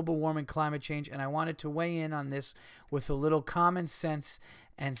 about global warming, climate change, and I wanted to weigh in on this with a little common sense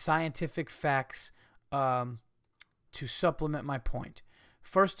and scientific facts to supplement my point.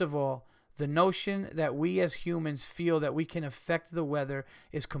 First of all, the notion that we as humans feel that we can affect the weather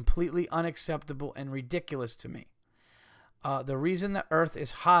is completely unacceptable and ridiculous to me. The reason the Earth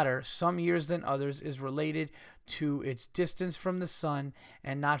is hotter some years than others is related to its distance from the sun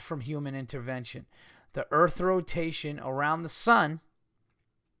and not from human intervention. The Earth rotation around the sun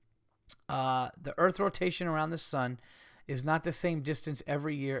is not the same distance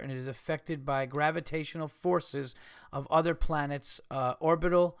every year, and it is affected by gravitational forces of other planets'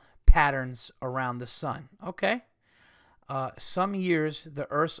 orbital patterns around the sun. Okay. Some years, the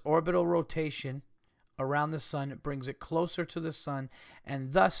Earth's orbital rotation around the sun brings it closer to the sun,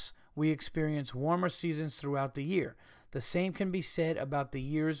 and thus we experience warmer seasons throughout the year. The same can be said about the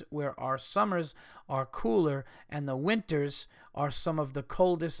years where our summers are cooler and the winters are some of the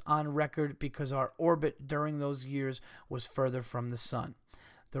coldest on record because our orbit during those years was further from the sun.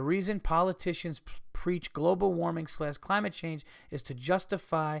 The reason politicians preach global warming / climate change is to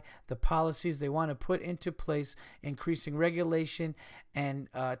justify the policies they want to put into place, increasing regulation and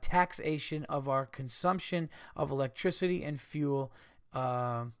taxation of our consumption of electricity and fuel,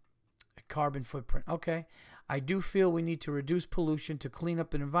 carbon footprint. Okay. I do feel we need to reduce pollution to clean up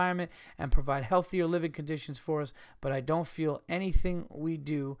the environment and provide healthier living conditions for us, but I don't feel anything we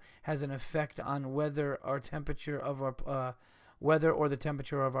do has an effect on whether or the temperature of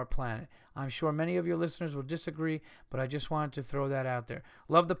our planet. I'm sure many of your listeners will disagree, but I just wanted to throw that out there.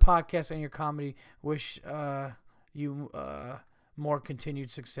 Love the podcast and your comedy. Wish you more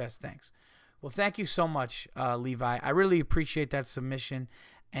continued success. Thanks. Well, thank you so much, Levi. I really appreciate that submission.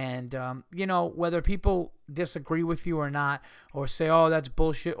 And, whether people disagree with you or not, or say, oh, that's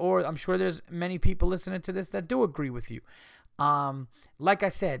bullshit, or I'm sure there's many people listening to this that do agree with you. Like I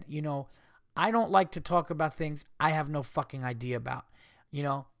said, I don't like to talk about things I have no fucking idea about.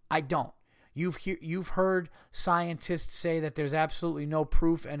 I don't. You've heard scientists say that there's absolutely no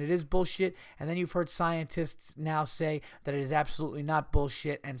proof and it is bullshit, and then you've heard scientists now say that it is absolutely not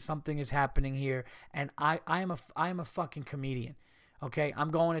bullshit and something is happening here. And I am a fucking comedian. Okay, I'm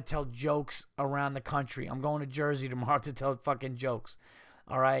going to tell jokes around the country. I'm going to Jersey tomorrow to tell fucking jokes.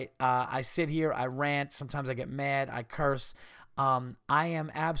 All right, I sit here, I rant. Sometimes I get mad, I curse. I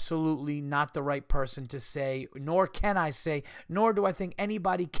am absolutely not the right person to say, nor can I say, nor do I think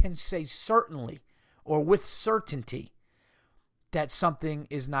anybody can say certainly or with certainty that something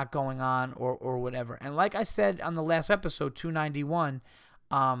is not going on or whatever. And like I said on the last episode, 291,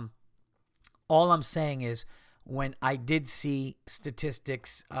 all I'm saying is, when I did see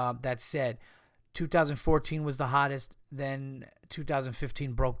statistics that said 2014 was the hottest, then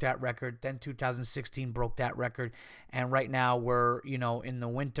 2015 broke that record, then 2016 broke that record, and right now we're, in the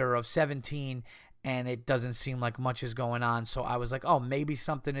winter of 17, and it doesn't seem like much is going on. So I was like, oh, maybe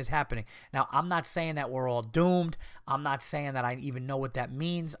something is happening. Now, I'm not saying that we're all doomed. I'm not saying that I even know what that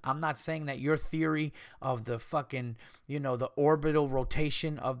means. I'm not saying that your theory of the fucking, the orbital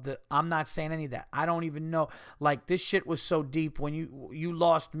rotation of I'm not saying any of that. I don't even know. Like, this shit was so deep when you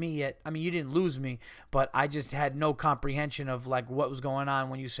lost me you didn't lose me, but I just had no comprehension of, like, what was going on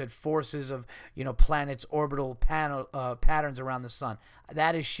when you said forces of, planets' orbital patterns around the sun.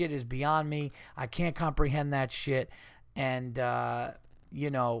 That shit is beyond me. I can't comprehend that shit. And,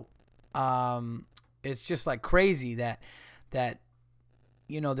 it's just like crazy that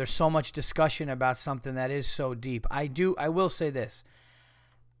there's so much discussion about something that is so deep. I will say this.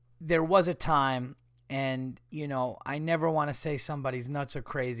 There was a time, and, I never want to say somebody's nuts or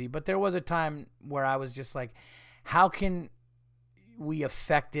crazy, but there was a time where I was just like, how can we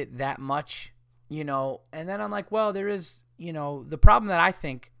affect it that much? And then I'm like, well, there is, the problem that I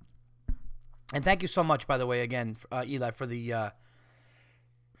think, and thank you so much, by the way, again, Eli, for the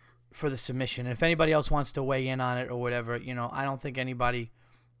submission. And if anybody else wants to weigh in on it or whatever, I don't think anybody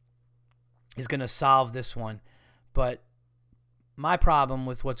is going to solve this one. But my problem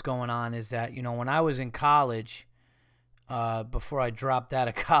with what's going on is that, when I was in college, before I dropped out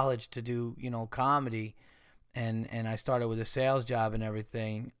of college to do, comedy, and I started with a sales job and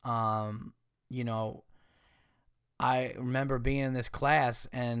everything, I remember being in this class,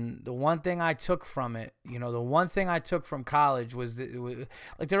 and the one thing I took from it, the one thing I took from college was like,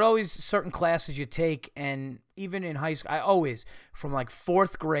 there are always certain classes you take, and even in high school, I always, from like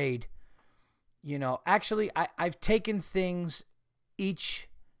fourth grade, actually I've taken things each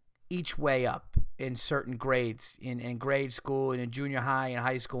way up in certain grades, in grade school and in junior high and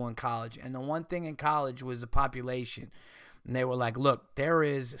high school and college. And the one thing in college was the population. And they were like, look, there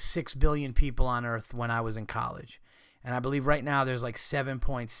is 6 billion people on Earth when I was in college. And I believe right now there's like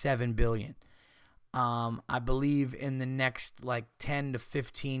 7.7 billion. I believe in the next like 10 to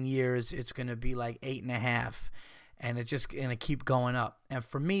 15 years, it's going to be like 8.5. And it's just going to keep going up. And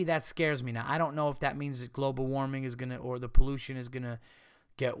for me, that scares me now. I don't know if that means that global warming is going to, or the pollution is going to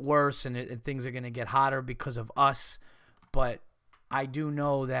get worse, and things are going to get hotter because of us. But I do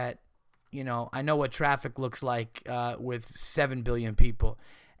know that, I know what traffic looks like with 7 billion people.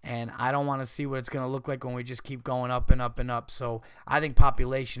 And I don't want to see what it's going to look like when we just keep going up and up and up. So I think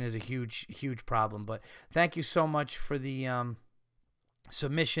population is a huge, huge problem. But thank you so much for the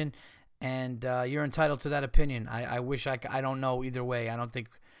submission. And you're entitled to that opinion. I wish I don't know either way. I don't think,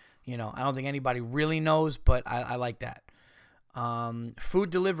 I don't think anybody really knows, but I like that. Food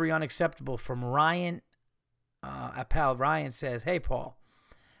delivery unacceptable from Ryan. Pal Ryan says, hey, Paul,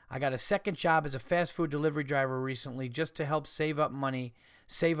 I got a second job as a fast food delivery driver recently just to help save up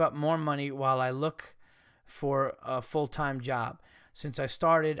more money while I look for a full-time job. Since I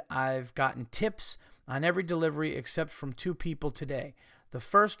started, I've gotten tips on every delivery except from 2 people today. The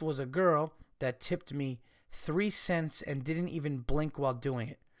first was a girl that tipped me 3 cents and didn't even blink while doing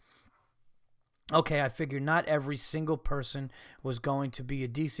it. Okay, I figured not every single person was going to be a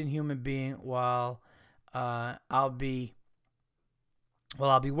decent human being while I'll be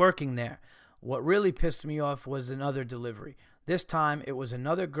working there. What really pissed me off was another delivery. This time it was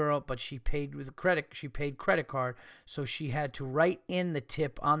another girl, but she paid credit card, so she had to write in the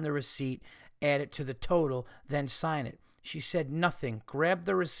tip on the receipt, add it to the total, then sign it. She said nothing, grabbed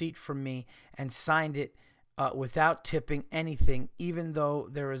the receipt from me, and signed it without tipping anything, even though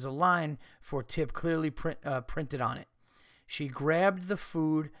there is a line for tip clearly printed on it. She grabbed the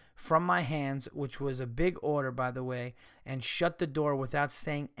food from my hands, which was a big order, by the way, and shut the door without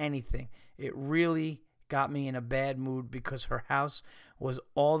saying anything. It really got me in a bad mood because her house was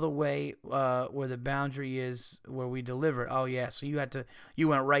all the way where the boundary is where we deliver. Oh, yeah, so you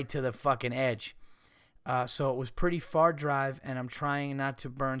went right to the fucking edge. So it was pretty far drive, and I'm trying not to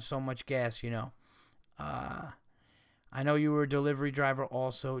burn so much gas, I know you were a delivery driver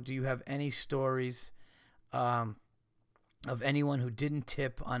also. Do you have any stories of anyone who didn't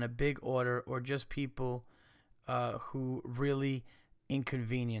tip on a big order, or just people who really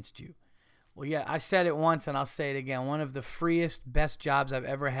inconvenienced you? Well, yeah, I said it once and I'll say it again. One of the freest, best jobs I've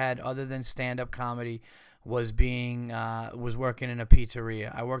ever had other than stand-up comedy was working in a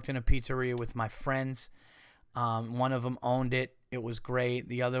pizzeria. I worked in a pizzeria with my friends. One of them owned it. It was great.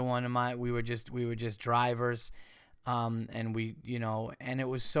 The other one of we were just drivers. And we, and it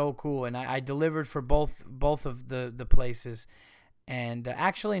was so cool. And I delivered for both of the places. And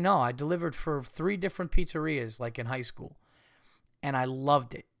actually, no, I delivered for 3 different pizzerias, like in high school. And I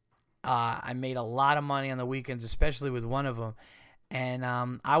loved it. I made a lot of money on the weekends, especially with one of them. And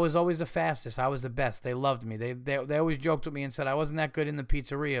I was always the fastest. I was the best. They loved me. They always joked with me and said I wasn't that good in the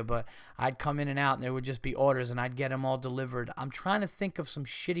pizzeria, but I'd come in and out, and there would just be orders, and I'd get them all delivered. I'm trying to think of some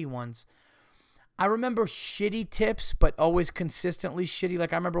shitty ones. I remember shitty tips, but always consistently shitty.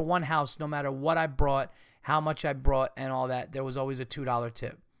 Like, I remember one house, no matter what I brought, how much I brought, and all that, there was always a $2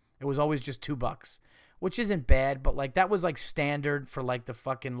 tip. It was always just $2, which isn't bad, but like that was like standard for like the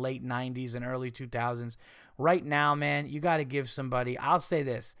fucking late 90s and early 2000s. Right now, man, you got to give somebody. I'll say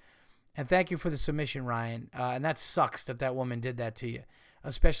this, and thank you for the submission, Ryan. And that sucks that woman did that to you,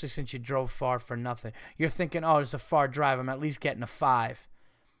 especially since you drove far for nothing. You're thinking, oh, it's a far drive. I'm at least getting a 5.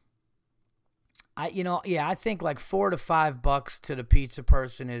 I think like $4 to $5 to the pizza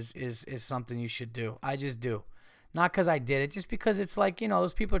person is something you should do. I just do. Not because I did it, just because it's like,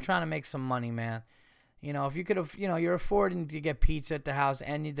 those people are trying to make some money, man. If you could have, you're affording to get pizza at the house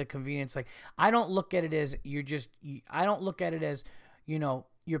and the convenience. Like, I don't look at it as I don't look at it as,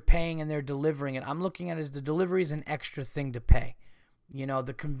 you're paying and they're delivering it. I'm looking at it as the delivery is an extra thing to pay.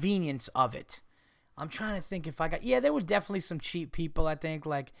 The convenience of it. I'm trying to think if there was definitely some cheap people, I think,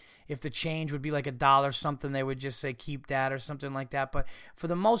 like if the change would be like $1 something, they would just say keep that or something like that. But for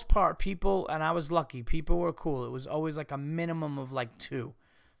the most part, people, and I was lucky, people were cool. It was always like a minimum of like 2.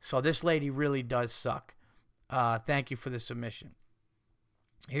 So this lady really does suck. Thank you for the submission.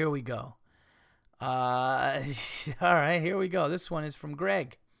 Here we go. All right, here we go. This one is from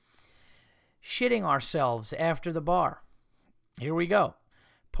Greg. Shitting ourselves after the bar. Here we go.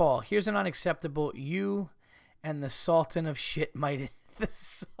 Paul, here's an unacceptable. You and the Sultan of Shit might... The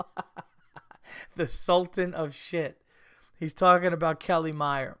Sultan of Shit. He's talking about Kelly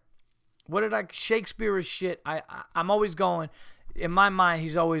Meyer. Shakespeare is shit. I'm always going... In my mind,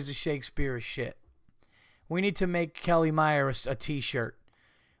 he's always a Shakespeare is shit. We need to make Kelly Meyer a t-shirt.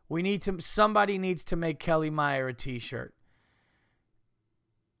 Somebody needs to make Kelly Meyer a t-shirt.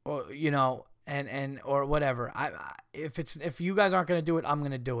 Or, or whatever. If you guys aren't gonna do it, I'm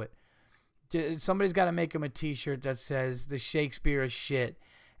gonna do it. Somebody's got to make him a T-shirt that says the Shakespeare is shit,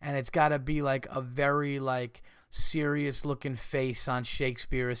 and it's got to be like a very like serious looking face on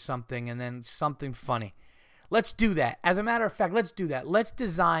Shakespeare or something, and then something funny. Let's do that. As a matter of fact, let's do that.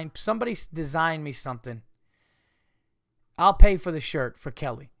 Somebody design me something. I'll pay for the shirt for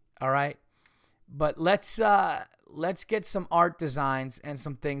Kelly. All right, but let's get some art designs and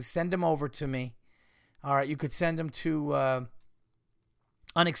some things. Send them over to me. All right, you could send them to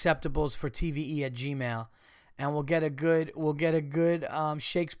unacceptablesfortve@gmail.com, and we'll get a good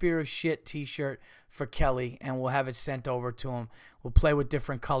Shakespeare of shit T-shirt for Kelly, and we'll have it sent over to him. We'll play with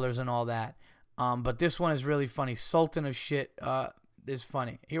different colors and all that. But this one is really funny. Sultan of Shit is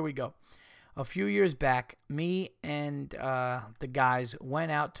funny. Here we go. A few years back, me and the guys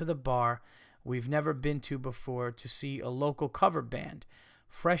went out to the bar we've never been to before to see a local cover band.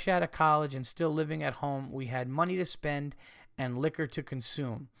 Fresh out of college and still living at home, we had money to spend and liquor to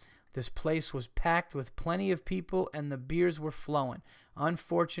consume. This place was packed with plenty of people and the beers were flowing.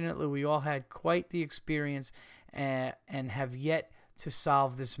 Unfortunately, we all had quite the experience and have yet to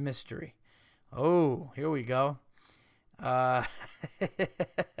solve this mystery. Oh, here we go.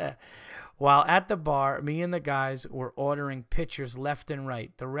 While at the bar, me and the guys were ordering pitchers left and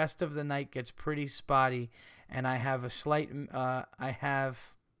right. The rest of the night gets pretty spotty, and I have slight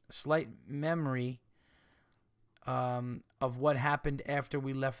memory of what happened after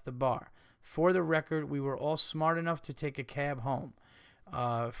we left the bar. For the record, we were all smart enough to take a cab home.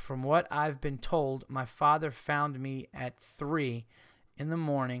 From what I've been told, my father found me at 3 in the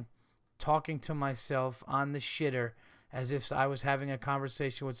morning talking to myself on the shitter as if I was having a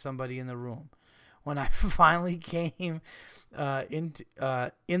conversation with somebody in the room. When I finally came in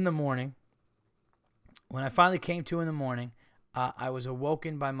the morning, I was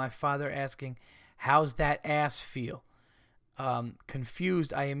awoken by my father asking, "How's that ass feel?"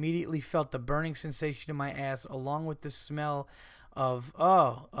 Confused, I immediately felt the burning sensation in my ass along with the smell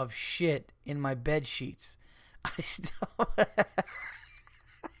of shit in my bed sheets. I still...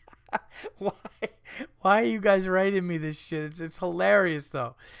 Why are you guys writing me this shit? It's hilarious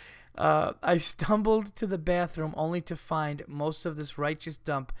though. I stumbled to the bathroom only to find most of this righteous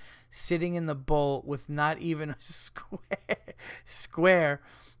dump sitting in the bowl with not even a square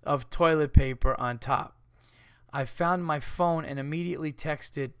of toilet paper on top. I found my phone and immediately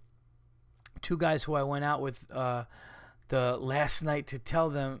texted 2 guys who I went out with the last night to tell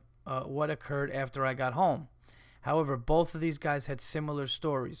them what occurred after I got home. However, both of these guys had similar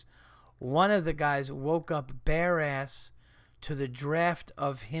stories. One of the guys woke up bare ass to the draft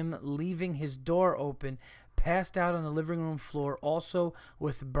of him leaving his door open, passed out on the living room floor, also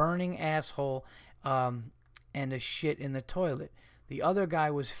with burning asshole and a shit in the toilet. The other guy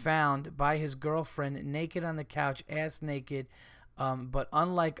was found by his girlfriend naked on the couch, ass naked, but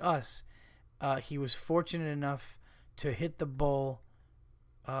unlike us, he was fortunate enough to hit the bowl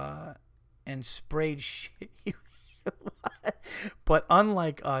and sprayed shit. But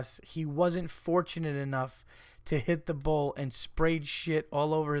unlike us, he wasn't fortunate enough to hit the bowl and sprayed shit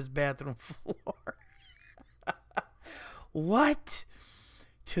all over his bathroom floor. What?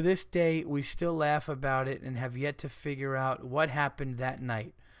 To this day, we still laugh about it and have yet to figure out what happened that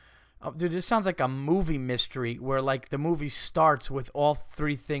night. Dude, this sounds like a movie mystery where like the movie starts with all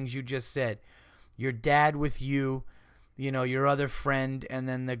 3 things you just said. Your dad with you, your other friend, and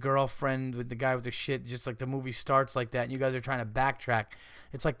then the girlfriend with the guy with the shit, just like the movie starts like that, and you guys are trying to backtrack.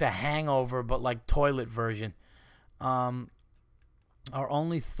 It's like The Hangover, but like toilet version. Our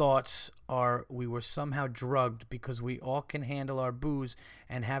only thoughts are we were somehow drugged because we all can handle our booze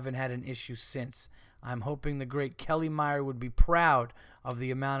and haven't had an issue since. I'm hoping the great Kelly Meyer would be proud of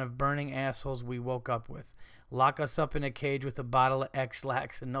the amount of burning assholes we woke up with. Lock us up in a cage with a bottle of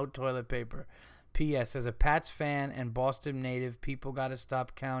X-Lax and no toilet paper. P.S. As a Pats fan and Boston native, people got to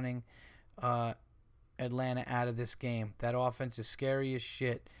stop counting Atlanta out of this game. That offense is scary as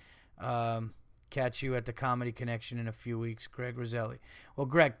shit. Catch you at the Comedy Connection in a few weeks. Greg Roselli. Well,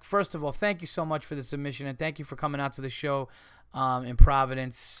 Greg, first of all, thank you so much for the submission, and thank you for coming out to the show in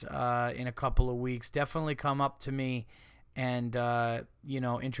Providence in a couple of weeks. Definitely come up to me and,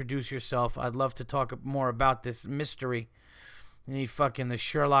 introduce yourself. I'd love to talk more about this mystery. You need fucking the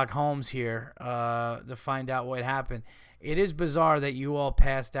Sherlock Holmes here to find out what happened. It is bizarre that you all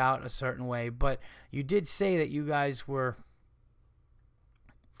passed out a certain way, but you did say that you guys were...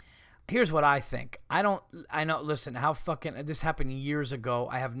 Here's what I think. Listen, this happened years ago.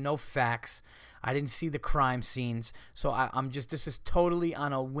 I have no facts. I didn't see the crime scenes. So this is totally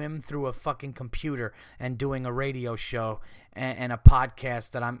on a whim through a fucking computer and doing a radio show and a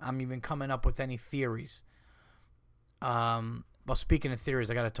podcast that I'm even coming up with any theories. Well, speaking of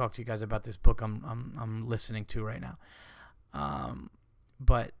theories, I got to talk to you guys about this book I'm listening to right now.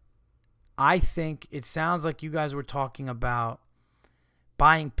 But I think it sounds like you guys were talking about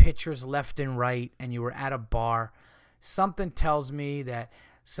buying pictures left and right, and you were at a bar. Something tells me that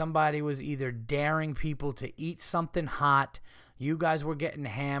somebody was either daring people to eat something hot. You guys were getting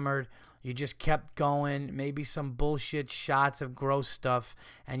hammered. You just kept going, maybe some bullshit shots of gross stuff,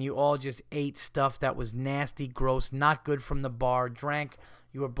 and you all just ate stuff that was nasty, gross, not good from the bar, drank,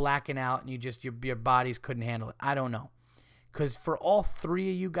 you were blacking out, and your bodies couldn't handle it. I don't know. Because for all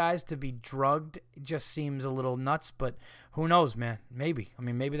three of you guys to be drugged, it just seems a little nuts, but who knows, man? Maybe.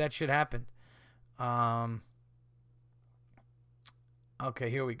 Maybe that shit happened. Okay,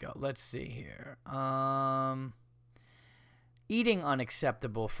 here we go. Let's see here. Eating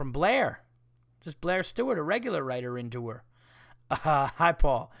unacceptable from Blair. Just Blair Stewart, a regular writer into her. Hi,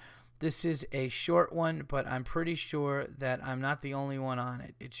 Paul. This is a short one, but I'm pretty sure that I'm not the only one on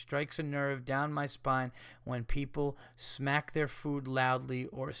it. It strikes a nerve down my spine when people smack their food loudly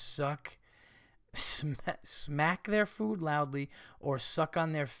or smack their food loudly or suck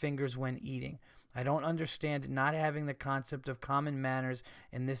on their fingers when eating. I don't understand not having the concept of common manners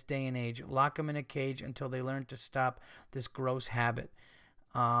in this day and age. Lock them in a cage until they learn to stop this gross habit.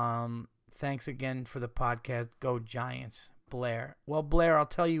 Thanks again for the podcast. Go Giants. Blair. Well, Blair, I'll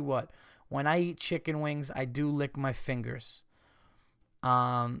tell you what. When I eat chicken wings, I do lick my fingers.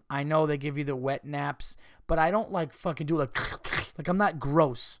 I know they give you the wet naps, but I don't like fucking do like I'm not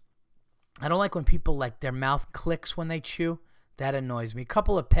gross. I don't like when people like their mouth clicks when they chew. That annoys me. A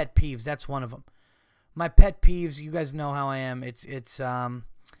couple of pet peeves. That's one of them. My pet peeves, you guys know how I am. It's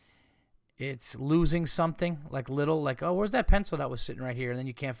losing something like oh, where's that pencil that was sitting right here? And then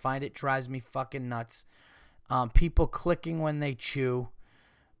you can't find it. Drives me fucking nuts. People clicking when they chew.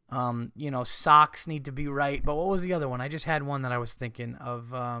 Socks need to be right. But what was the other one? I just had one that I was thinking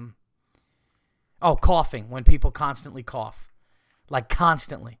of. Coughing. When people constantly cough. Like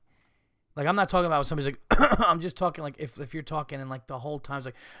constantly. Like I'm not talking about when somebody's like, I'm just talking like if you're talking and like the whole time it's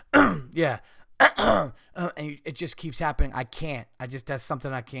like, yeah. And it just keeps happening. I can't. That's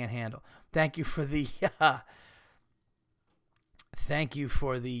something I can't handle. Thank you for the,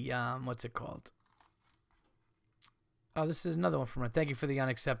 what's it called? Oh, this is another one from her. Thank you for the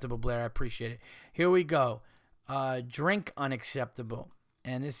unacceptable, Blair. I appreciate it. Here we go. Drink unacceptable.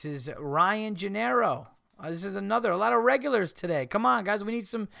 And this is Ryan Gennaro. This is a lot of regulars today. Come on, guys. We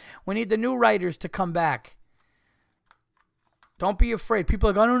need the new writers to come back. Don't be afraid. People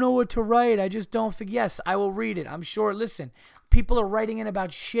are like, I don't know what to write. I just don't think. Yes, I will read it. I'm sure. Listen, people are writing in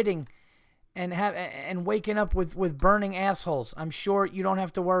about shitting and waking up with burning assholes. I'm sure you don't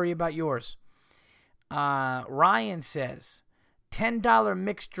have to worry about yours. Ryan says, $10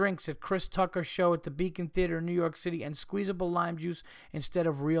 mixed drinks at Chris Tucker show at the Beacon Theater in New York City and squeezable lime juice instead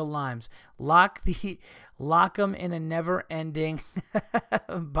of real limes. Lock them in a never-ending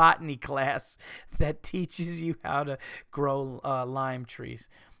botany class that teaches you how to grow lime trees.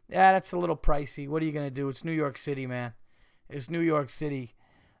 Yeah, that's a little pricey. What are you going to do? It's New York City, man. It's New York City.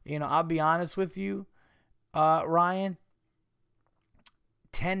 I'll be honest with you, Ryan.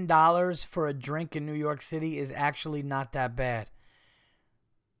 $10 for a drink in New York City is actually not that bad.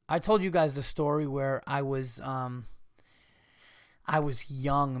 I told you guys the story where I was I was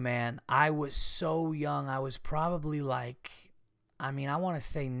young, man. I was so young. I was probably like, I mean, I want to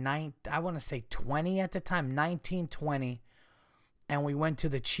say 20 at the time, 19, 20. And we went to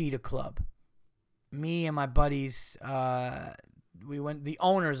the Cheetah Club. Me and my buddies, the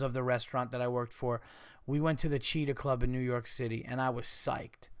owners of the restaurant that I worked for, we went to the Cheetah Club in New York City, and I was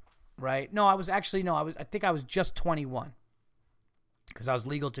psyched, right? No, I think I was just 21 because I was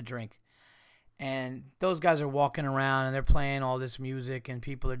legal to drink. And those guys are walking around, and they're playing all this music, and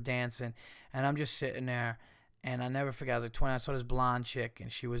people are dancing, and I'm just sitting there, and I never forget, I was like 20, I saw this blonde chick,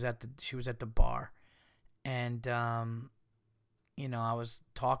 and she was at the bar, and, you know, I was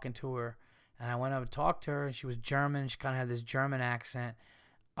talking to her, and I went up and talked to her, and she was German. She kind of had this German accent,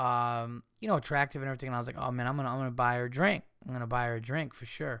 you know, attractive and everything. And I was like, oh man, I'm gonna buy her a drink. I'm gonna buy her a drink for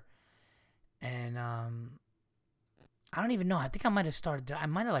sure. And I don't even know. I think I might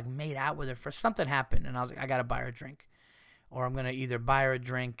have like made out with her for something happened, and I was like, I gotta buy her a drink, or I'm gonna either buy her a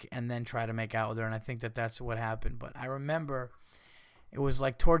drink and then try to make out with her. And I think that's what happened. But I remember it was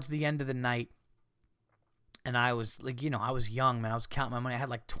like towards the end of the night. And I was like, you know, I was young, man. I was counting my money. I had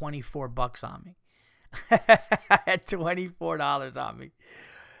like $24 on me. I had $24 on me.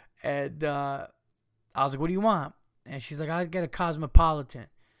 And I was like, what do you want? And she's like, I'd get a Cosmopolitan.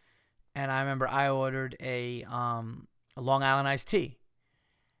 And I remember I ordered a Long Island iced tea.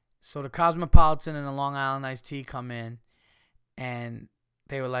 So the Cosmopolitan and the Long Island iced tea come in. And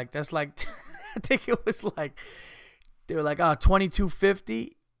they were like, that's like, I think it was like, they were like, oh,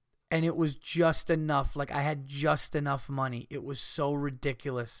 $22.50. And it was just enough. Like, I had just enough money. It was so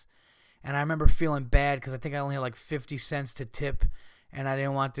ridiculous. And I remember feeling bad because I think I only had like 50 cents to tip. And I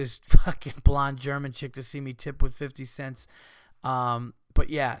didn't want this fucking blonde German chick to see me tip with 50 cents. But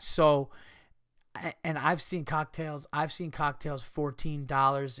yeah, so, and I've seen cocktails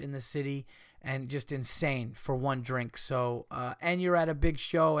 $14 in the city. And just insane for one drink. So, and you're at a big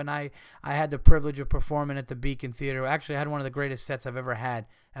show, and I had the privilege of performing at the Beacon Theater. Actually, I had one of the greatest sets I've ever had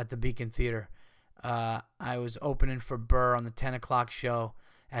at the Beacon Theater. I was opening for Burr on the 10 o'clock show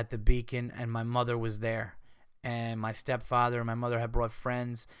at the Beacon, and my mother was there. And my stepfather and my mother had brought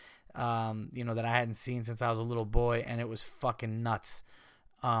friends, you know, that I hadn't seen since I was a little boy, and it was fucking nuts.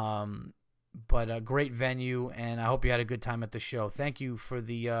 But a great venue, and I hope you had a good time at the show. Thank you for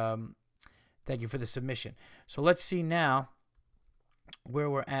the submission. So let's see now where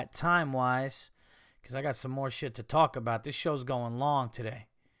we're at time-wise, because I got some more shit to talk about. This show's going long today.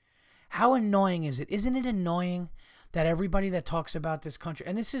 How annoying is it? Isn't it annoying that everybody that talks about this country,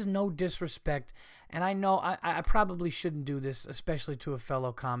 and this is no disrespect, and I know I probably shouldn't do this, especially to a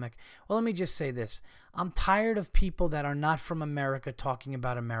fellow comic. Well, let me just say this. I'm tired of people that are not from America talking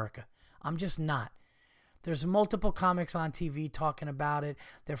about America. I'm just not. There's multiple comics on TV talking about it.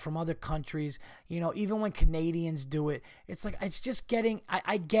 They're from other countries. You know, even when Canadians do it, it's like, it's just getting,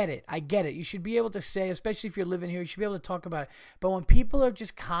 I get it. I get it. You should be able to say, especially if you're living here, you should be able to talk about it. But when people are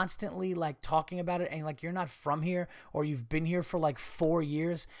just constantly like talking about it and like you're not from here or you've been here for like 4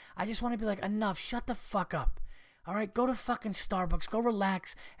 years, I just want to be like, enough, shut the fuck up. All right, go to fucking Starbucks, go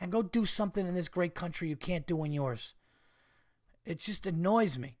relax, and go do something in this great country you can't do in yours. It just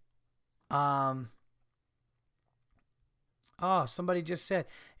annoys me. Oh, somebody just said,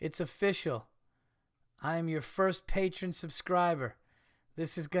 it's official. I am your first patron subscriber.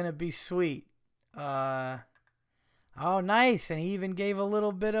 This is going to be sweet. Oh, nice. And he even gave a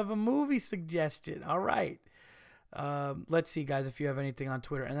little bit of a movie suggestion. All right. Let's see, guys, if you have anything on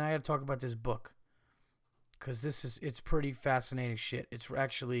Twitter. And then I got to talk about this book. Because it's pretty fascinating shit. It's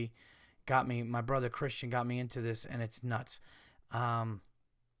actually got me, my brother Christian got me into this, and it's nuts. All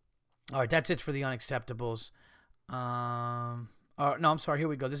right, that's it for the Unacceptables. No, I'm sorry. Here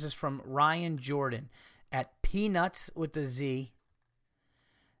we go. This is from Ryan Jordan at Peanuts with the Z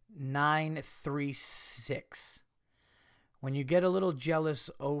 936. When you get a little jealous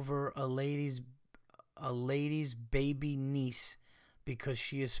over a lady's baby niece because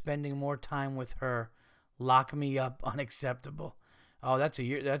she is spending more time with her, lock me up. Unacceptable. Oh, that's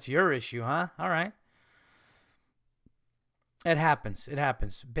your issue, huh? All right. It happens.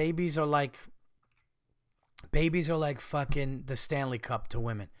 Babies are like fucking the Stanley Cup to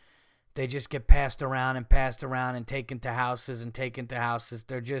women. They just get passed around and taken to houses.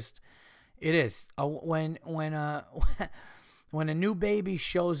 They're just, it is. When a new baby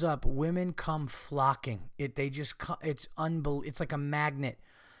shows up, women come flocking. It's unbelievable. It's like a magnet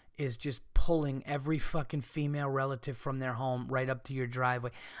is just pulling every fucking female relative from their home right up to your driveway.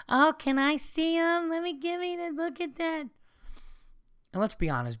 Oh, can I see him? Look at that. And let's be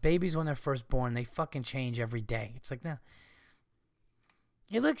honest, babies when they're first born, they fucking change every day. It's like, no.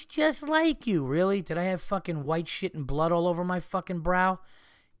 He looks just like you. Really? Did I have fucking white shit and blood all over my fucking brow?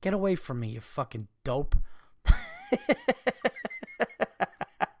 Get away from me, you fucking dope.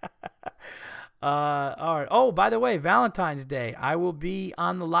 All right. Oh, by the way, Valentine's Day, I will be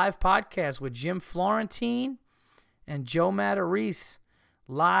on the live podcast with Jim Florentine and Joe Matarese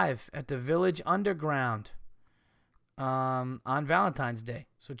live at the Village Underground on Valentine's Day.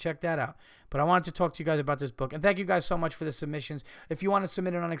 So check that out. But I wanted to talk to you guys about this book. And thank you guys so much for the submissions. If you want to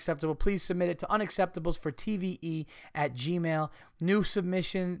submit an Unacceptable, please submit it to unacceptablesfortve@gmail. New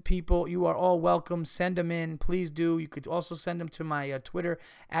submission people, you are all welcome. Send them in. Please do. You could also send them to my Twitter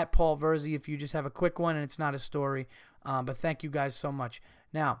at Paul Verzi if you just have a quick one and it's not a story. But thank you guys so much.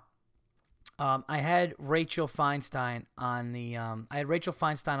 Now, I had Rachel Feinstein on the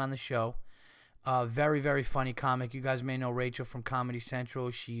show. Very, very funny comic. You guys may know Rachel from Comedy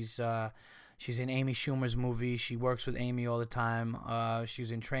Central. She's in Amy Schumer's movie. She works with Amy all the time. She was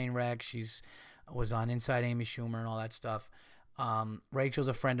in Trainwreck. Was on Inside Amy Schumer and all that stuff. Rachel's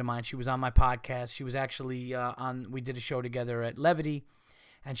a friend of mine. She was on my podcast. She was actually we did a show together at Levity,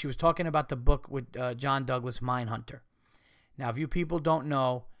 and she was talking about the book with John Douglas, Mindhunter. Now, if you people don't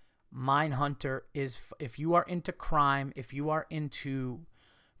know, Mindhunter is, if you are into crime, if you are into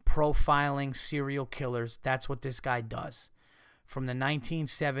profiling serial killers, that's what this guy does. From the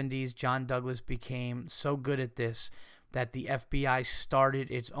 1970s, John Douglas became so good at this that the FBI started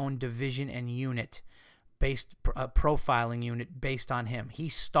its own division and unit, profiling unit based on him. He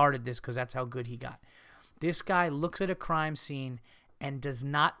started this because that's how good he got. This guy looks at a crime scene and does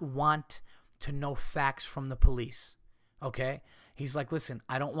not want to know facts from the police. Okay? He's like, listen,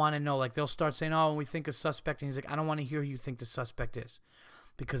 I don't want to know. Like, they'll start saying, oh, we think a suspect. And he's like, I don't want to hear who you think the suspect is,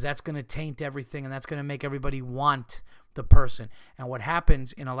 because that's going to taint everything and that's going to make everybody want the person. And what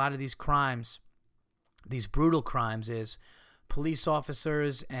happens in a lot of these crimes, these brutal crimes, is police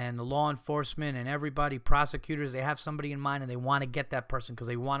officers and the law enforcement and everybody, prosecutors, they have somebody in mind and they want to get that person because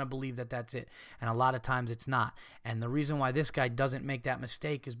they want to believe that that's it. And a lot of times it's not. And the reason why this guy doesn't make that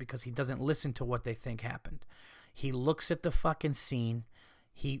mistake is because he doesn't listen to what they think happened. He looks at the fucking scene.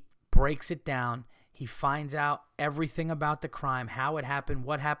 He breaks it down. He finds out everything about the crime, how it happened,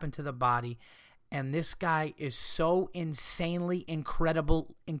 what happened to the body. And this guy is so insanely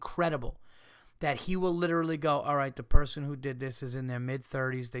incredible, that he will literally go, all right, the person who did this is in their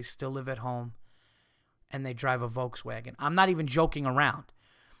mid-30s. They still live at home, and they drive a Volkswagen. I'm not even joking around.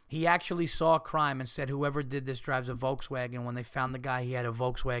 He actually saw a crime and said whoever did this drives a Volkswagen. When they found the guy, he had a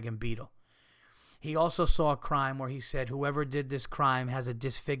Volkswagen Beetle. He also saw a crime where he said whoever did this crime has a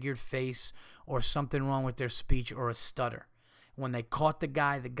disfigured face or something wrong with their speech or a stutter. When they caught the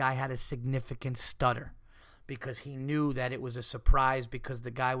guy had a significant stutter because he knew that it was a surprise, because the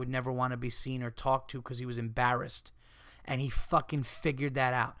guy would never want to be seen or talked to because he was embarrassed. And he fucking figured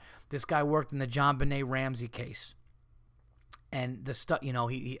that out. This guy worked in the JonBenet Ramsey case. And the stuff,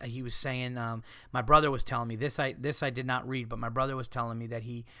 he was saying, my brother was telling me this. I did not read, but my brother was telling me that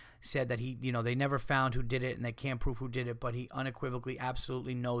he said that they never found who did it and they can't prove who did it, but he unequivocally,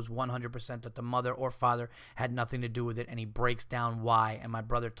 absolutely knows 100% that the mother or father had nothing to do with it, and he breaks down why. And my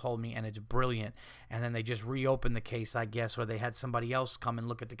brother told me, and it's brilliant. And then they just reopened the case, I guess, or they had somebody else come and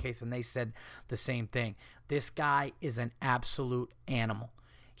look at the case, and they said the same thing. This guy is an absolute animal.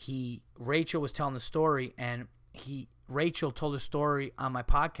 Rachel was telling the story, and Rachel told a story on my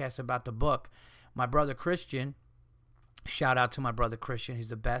podcast about the book. My brother Christian, shout out to my brother Christian. He's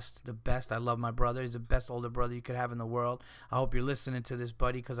the best. I love my brother. He's the best older brother you could have in the world. I hope you're listening to this,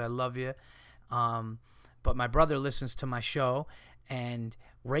 buddy, because I love you. But my brother listens to my show, and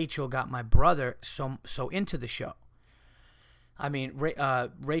Rachel got my brother so into the show. I mean,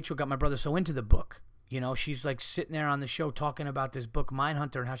 Rachel got my brother so into the book. She's like sitting there on the show talking about this book,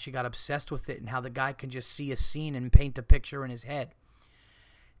 Mindhunter, and how she got obsessed with it and how the guy can just see a scene and paint a picture in his head.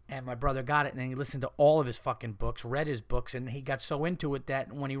 And my brother got it, and then he listened to all of his fucking books, read his books, and he got so into it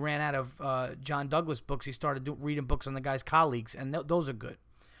that when he ran out of John Douglas books, he started reading books on the guy's colleagues, and those are good.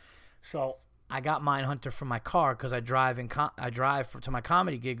 So I got Mindhunter from my car because I drive to my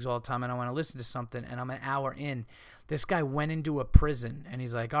comedy gigs all the time, and I want to listen to something, and I'm an hour in. This guy went into a prison, and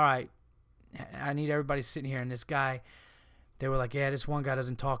he's like, all right, I need everybody sitting here. And this guy, they were like, yeah, this one guy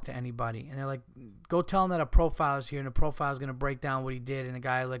doesn't talk to anybody. And they're like, go tell him that a profiler's here, and the profiler's going to break down what he did. And the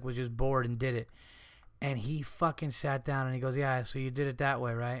guy was just bored and did it. And he fucking sat down and he goes, yeah, so you did it that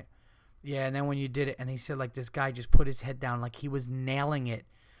way, right? Yeah, and then when you did it, and he said this guy just put his head down like he was nailing it.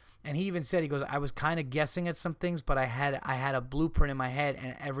 And he even said, he goes, I was kind of guessing at some things, but I had a blueprint in my head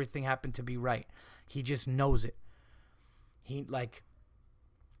and everything happened to be right. He just knows it. He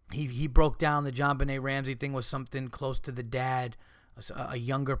broke down the JonBenet Ramsey thing was something close to the dad a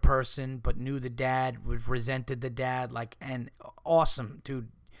younger person, but knew the dad, resented the dad, like, and awesome, dude.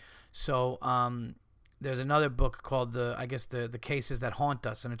 So there's another book called the Cases That Haunt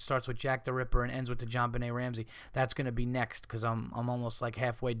Us, and it starts with Jack the Ripper and ends with the JonBenet Ramsey. That's gonna be next because I'm almost like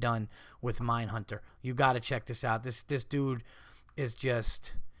halfway done with Mindhunter. You got to check this out. This dude is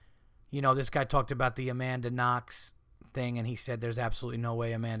just, this guy talked about the Amanda Knox thing, and he said there's absolutely no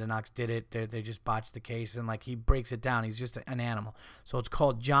way Amanda Knox did it. They just botched the case, and like he breaks it down. He's just an animal. So it's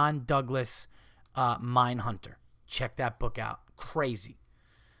called John Douglas Mindhunter. Check that book out. Crazy.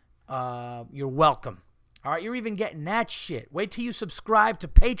 You're welcome. All right, you're even getting that shit. Wait till you subscribe to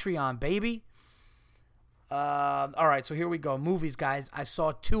Patreon, baby. All right, so here we go. Movies, guys. I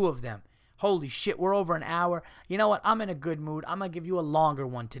saw 2 of them. Holy shit, we're over an hour. You know what? I'm in a good mood. I'm going to give you a longer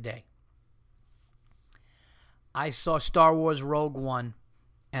one today. I saw Star Wars Rogue One,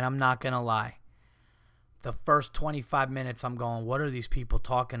 and I'm not going to lie. The first 25 minutes, I'm going, what are these people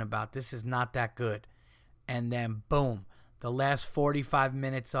talking about? This is not that good. And then, boom, the last 45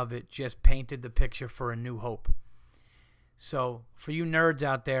 minutes of it just painted the picture for A New Hope. So, for you nerds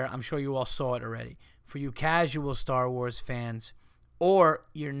out there, I'm sure you all saw it already. For you casual Star Wars fans, or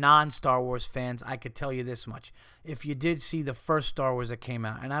your non-Star Wars fans, I could tell you this much. If you did see the first Star Wars that came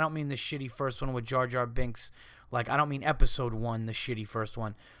out, and I don't mean the shitty first one with Jar Jar Binks, like I don't mean Episode 1, the shitty first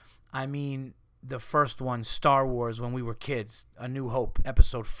one. I mean the first one, Star Wars, when we were kids, A New Hope,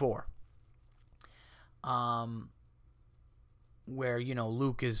 Episode 4. Where,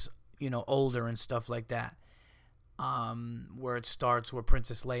 Luke is, older and stuff like that. Where it starts, where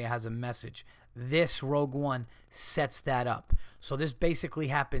Princess Leia has a message. This Rogue One sets that up. So this basically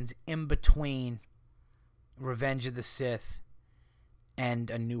happens in between Revenge of the Sith and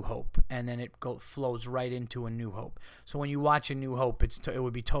A New Hope, and then it flows right into A New Hope. So when you watch A New Hope, it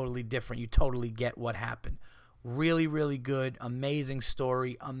would be totally different. You totally get what happened. Really, really good, amazing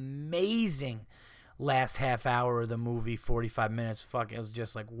story, amazing last half hour of the movie, 45 minutes. Fuck, it was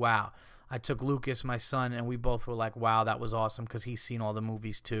just like, wow. I took Lucas, my son, and we both were like, wow, that was awesome, because he's seen all the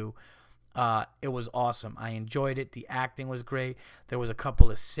movies too. It was awesome. I enjoyed it. The acting was great. There was a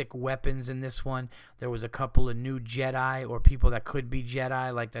couple of sick weapons in this one. There was a couple of new Jedi, or people that could be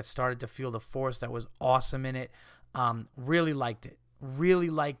Jedi, like that started to feel the Force. That was awesome in it. Really liked it. Really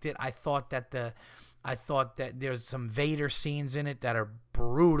liked it. I thought that there's some Vader scenes in it that are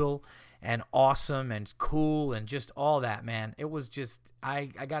brutal and awesome and cool and just all that, man. It was just, I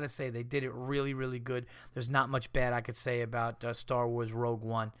gotta say, they did it really, really good. There's not much bad I could say about Star Wars Rogue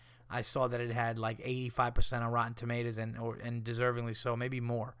One. I saw that it had like 85% on Rotten Tomatoes and deservingly so, maybe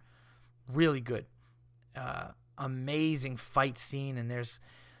more. Really good. Amazing fight scene, and there's,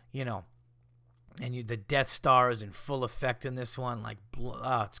 the Death Star is in full effect in this one. Like,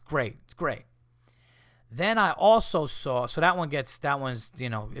 it's great. It's great. Then I also saw, so that one's,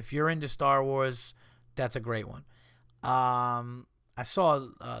 if you're into Star Wars, that's a great one. I saw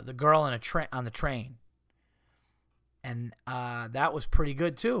The Girl on the Train. And that was pretty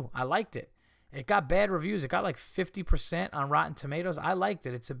good, too. I liked it. It got bad reviews. It got like 50% on Rotten Tomatoes. I liked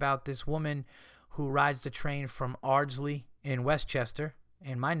it. It's about this woman who rides the train from Ardsley in Westchester,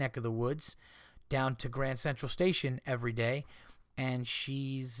 in my neck of the woods, down to Grand Central Station every day. And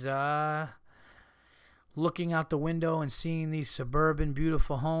she's looking out the window and seeing these suburban,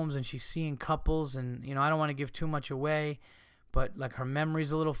 beautiful homes, and she's seeing couples. And, I don't want to give too much away, but like her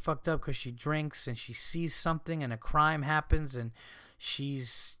memory's a little fucked up because she drinks and she sees something and a crime happens, and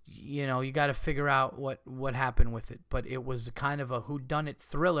she's, you got to figure out what happened with it. But it was kind of a whodunit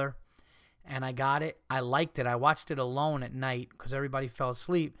thriller, and I got it. I liked it. I watched it alone at night because everybody fell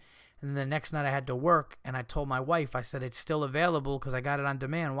asleep. And the next night I had to work, and I told my wife, I said, it's still available because I got it on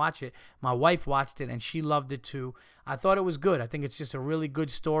demand. Watch it. My wife watched it, and she loved it too. I thought it was good. I think it's just a really good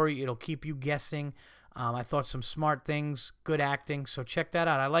story. It'll keep you guessing. I thought some smart things, good acting. So check that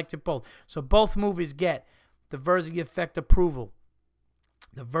out. I liked it both. So both movies get the Verzi Effect approval.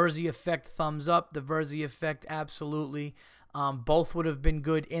 The Verzi Effect thumbs up. The Verzi Effect absolutely. Both would have been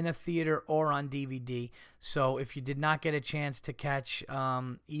good in a theater or on DVD. So if you did not get a chance to catch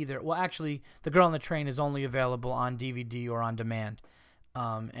either, well, actually, The Girl on the Train is only available on DVD or on demand.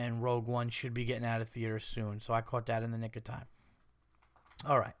 And Rogue One should be getting out of theaters soon. So I caught that in the nick of time.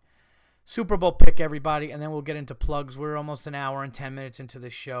 All right. Super Bowl pick, everybody, and then we'll get into plugs. We're almost an hour and 10 minutes into the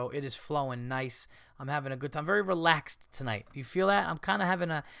show. It is flowing nice. I'm having a good time. Very relaxed tonight. Do you feel that? I'm kind of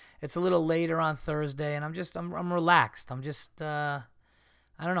having it's a little later on Thursday, and I'm relaxed. I'm just, I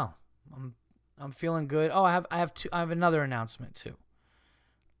don't know. I'm feeling good. Oh, I have another announcement too.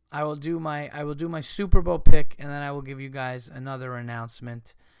 I will do my Super Bowl pick, and then I will give you guys another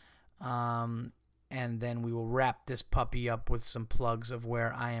announcement. and then we will wrap this puppy up with some plugs of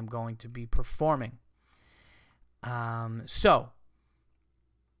where I am going to be performing. So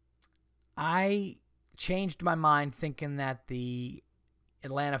I changed my mind thinking that the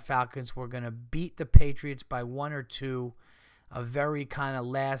Atlanta Falcons were going to beat the Patriots by 1 or 2, a very kind of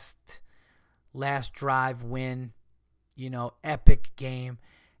last drive win, epic game.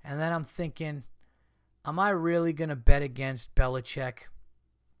 And then I'm thinking, am I really going to bet against Belichick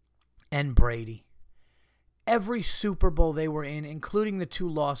and Brady? Every Super Bowl they were in, including the 2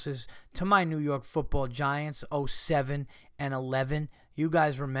 losses to my New York Football Giants, 07 and 11. You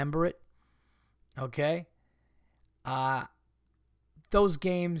guys remember it? Okay? Those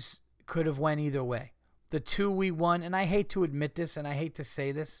games could have went either way. The 2 we won, and I hate to admit this, and I hate to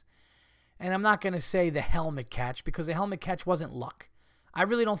say this, and I'm not going to say the helmet catch, because the helmet catch wasn't luck. I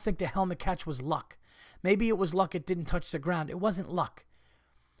really don't think the helmet catch was luck. Maybe it was luck it didn't touch the ground. It wasn't luck.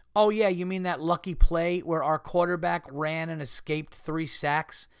 Oh, yeah, you mean that lucky play where our quarterback ran and escaped 3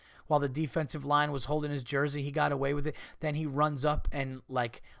 sacks while the defensive line was holding his jersey? He got away with it. Then he runs up and,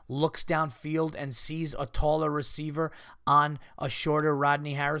 looks downfield and sees a taller receiver on a shorter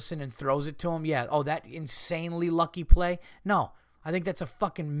Rodney Harrison and throws it to him? Yeah. Oh, that insanely lucky play? No, I think that's a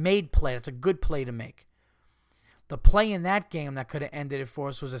fucking made play. That's a good play to make. The play in that game that could have ended it for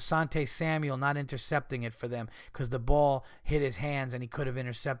us was Asante Samuel not intercepting it for them because the ball hit his hands and he could have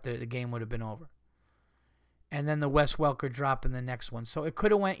intercepted it. The game would have been over. And then the Wes Welker drop in the next one. So it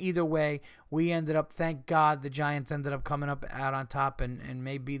could have went either way. We ended up, thank God, the Giants ended up coming up out on top and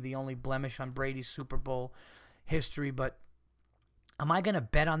may be the only blemish on Brady's Super Bowl history. But am I going to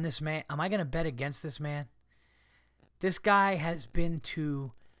bet on this man? Am I going to bet against this man? This guy has been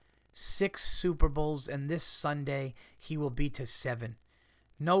to 6 Super Bowls, and this Sunday he will be to 7.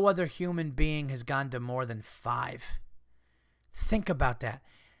 No other human being has gone to more than 5. Think about that.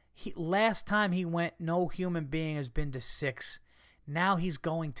 Last time he went, no human being has been to 6. Now he's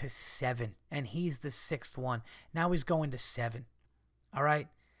going to 7, and he's the 6th one. Now he's going to 7. All right?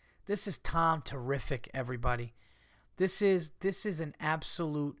 This is Tom Terrific, everybody. This is an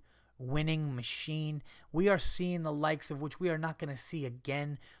absolute winning machine. We are seeing the likes of which we are not going to see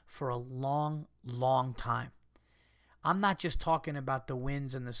again for a long, long time. I'm not just talking about the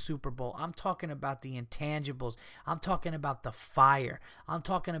wins in the Super Bowl. I'm talking about the intangibles. I'm talking about the fire. I'm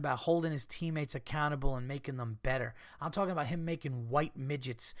talking about holding his teammates accountable and making them better. I'm talking about him making white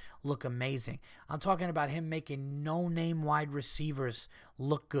midgets look amazing. I'm talking about him making no-name wide receivers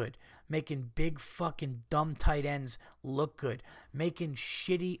look good. Making big fucking dumb tight ends look good. Making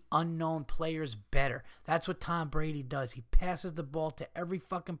shitty unknown players better. That's what Tom Brady does. He passes the ball to every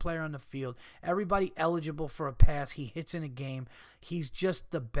fucking player on the field. Everybody eligible for a pass he hits in a game. He's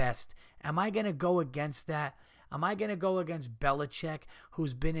just the best. Am I going to go against that? Am I going to go against Belichick,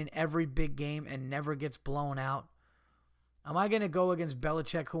 who's been in every big game and never gets blown out? Am I going to go against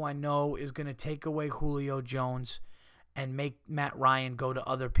Belichick, who I know is going to take away Julio Jones and make Matt Ryan go to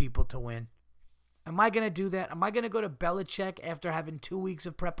other people to win? Am I going to do that? Am I going to go to Belichick after having 2 weeks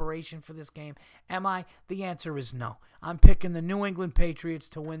of preparation for this game? Am I? The answer is no. I'm picking the New England Patriots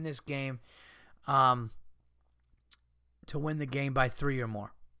to win this game, to win the game by 3 or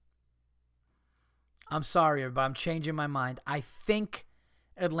more. I'm sorry, but I'm changing my mind. I think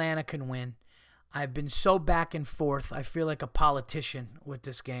Atlanta can win. I've been so back and forth. I feel like a politician with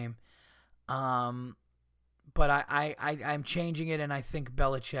this game. But I'm changing it, and I think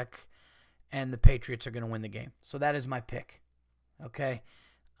Belichick and the Patriots are going to win the game. So that is my pick. Okay,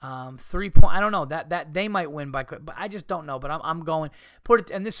 3 point. I don't know that they might win by, but I just don't know. But I'm going put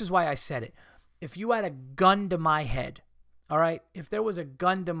it, and this is why I said it. If you had a gun to my head, all right. If there was a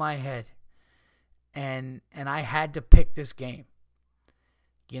gun to my head, and I had to pick this game,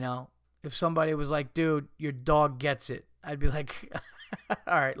 if somebody was like, "Dude, your dog gets it," I'd be like, "All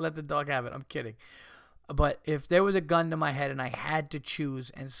right, let the dog have it." I'm kidding. But if there was a gun to my head and I had to choose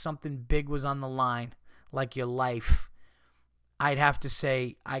and something big was on the line, like your life, I'd have to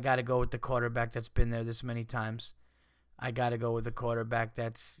say I got to go with the quarterback that's been there this many times. I got to go with the quarterback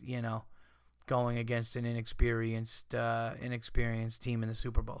that's, going against an inexperienced team in the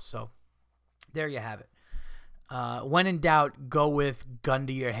Super Bowl. So there you have it. When in doubt, go with gun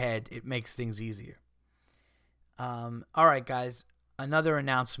to your head. It makes things easier. All right, guys, another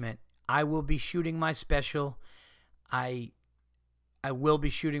announcement. I will be shooting my special. I will be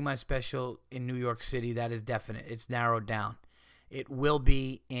shooting my special in New York City. That is definite. It's narrowed down. It will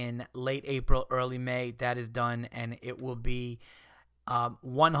be in late April, early May. That is done, and it will be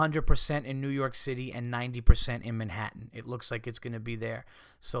 100% in New York City and 90% in Manhattan. It looks like it's going to be there.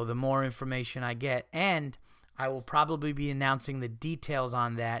 So the more information I get, and I will probably be announcing the details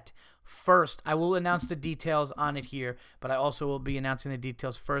on that first. I will announce the details on it here, but I also will be announcing the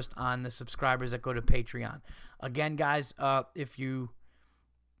details first on the subscribers that go to Patreon. Again, guys, if you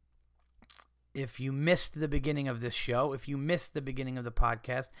missed the beginning of this show, if you missed the beginning of the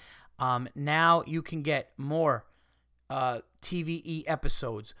podcast, now you can get more TVE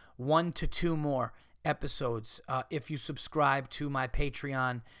episodes, 1 to 2 more episodes if you subscribe to my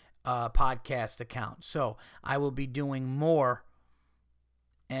Patreon podcast account. So I will be doing more,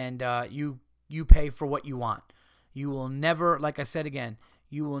 and you pay for what you want. You will never, like I said again,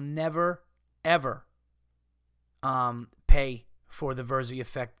 you will never, ever pay for the Verzi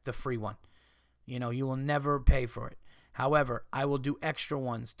Effect, the free one. You will never pay for it. However, I will do extra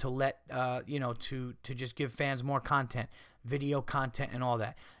ones to let, to just give fans more content, video content and all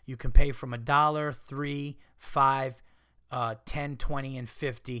that. You can pay from $1, $3, $5, $10, $20, and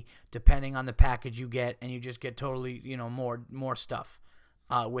 $50, depending on the package you get, and you just get totally, more stuff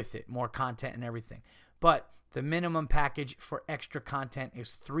with it, more content and everything. But the minimum package for extra content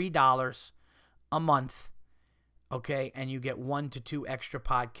is $3 a month, okay? And you get 1 to 2 extra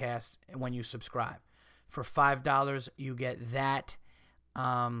podcasts when you subscribe. For $5, you get that.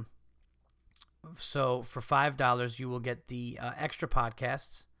 So for $5, you will get the extra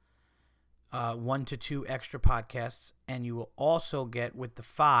podcasts, 1 to 2 extra podcasts, and you will also get with the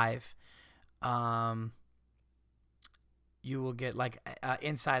 $5, you will get like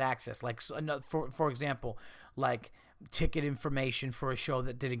inside access, like for example, like ticket information for a show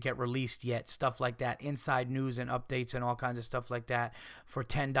that didn't get released yet, stuff like that, inside news and updates and all kinds of stuff like that. For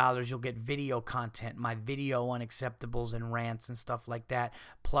 $10, you'll get video content, my video unacceptables and rants and stuff like that,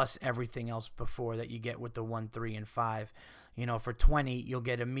 plus everything else before that you get with the 1, 3, and 5. For $20, you'll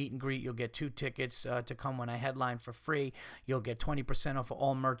get a meet and greet. You'll get 2 tickets to come when I headline for free. You'll get 20% off of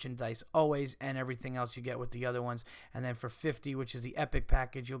all merchandise always, and everything else you get with the other ones. And then for $50, which is the Epic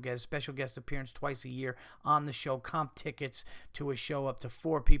package, you'll get a special guest appearance twice a year on the show, comp tickets to a show up to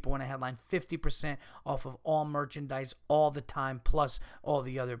 4 people when I headline, 50% off of all merchandise all the time, plus all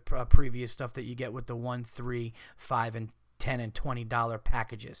the other previous stuff that you get with the 1, 3, 5, and $10 and $20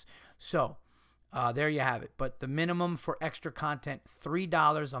 packages. So there you have it. But the minimum for extra content,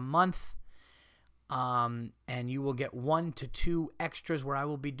 $3 a month. And you will get 1 to 2 extras where I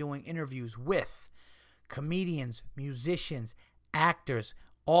will be doing interviews with comedians, musicians, actors,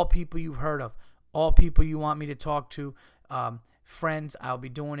 all people you've heard of, all people you want me to talk to, friends. I'll be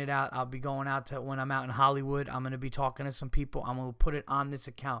doing it out. I'll be going out to, when I'm out in Hollywood, I'm going to be talking to some people. I'm going to put it on this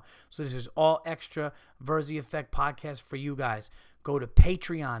account. So this is all extra Verzi Effect podcast for you guys. Go to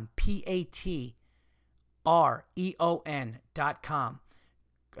Patreon, patreon.com.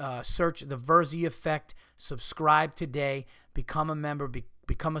 Search the Verzi Effect. Subscribe today. Become a member.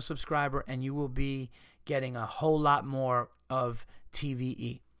 Become a subscriber, and you will be getting a whole lot more of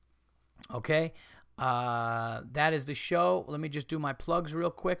TVE. Okay? That is the show. Let me just do my plugs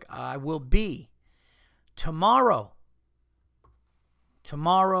real quick. I will be tomorrow. I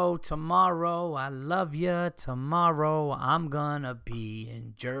love you. Tomorrow, I'm gonna be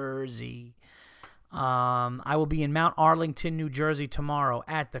in Jersey. I will be in Mount Arlington, New Jersey tomorrow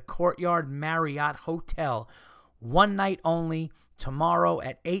at the Courtyard Marriott Hotel. One night only. Tomorrow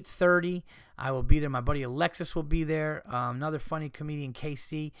at 8:30. I will be there. My buddy Alexis will be there. Another funny comedian,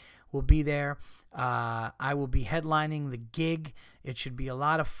 KC, will be there. I will be headlining the gig. It should be a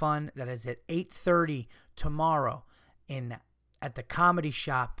lot of fun. That is at 8:30 tomorrow at the Comedy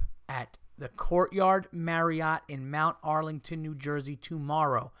Shop at the Courtyard Marriott in Mount Arlington, New Jersey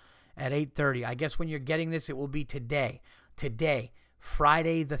tomorrow at 8:30. I guess when you're getting this, it will be today. Today,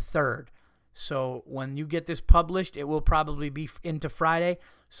 Friday the 3rd. So when you get this published, it will probably be into Friday.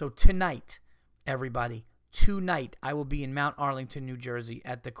 So tonight, everybody, tonight, I will be in Mount Arlington, New Jersey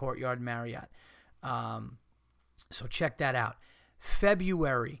at the Courtyard Marriott. So check that out.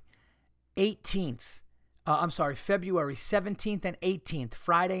 February 17th and 18th,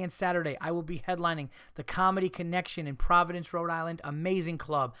 Friday and Saturday, I will be headlining the Comedy Connection in Providence, Rhode Island. Amazing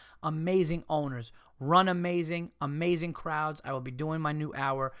club, amazing owners, run amazing crowds. I will be doing my new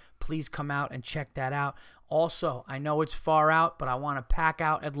hour. Please come out and check that out. Also, I know it's far out, but I want to pack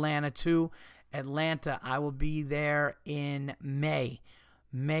out Atlanta too. Atlanta, I will be there in May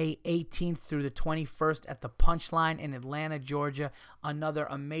 18th through the 21st at the Punchline in Atlanta, Georgia. Another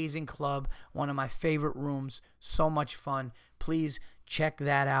amazing club, one of my favorite rooms. So much fun. Please check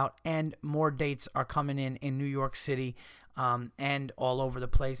that out. And more dates are coming in New York City and all over the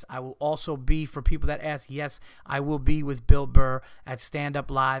place. I will also be, for people that ask, yes, I will be with Bill Burr at Stand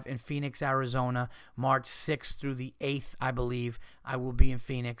Up Live in Phoenix, Arizona, March 6th through the 8th, I believe. I will be in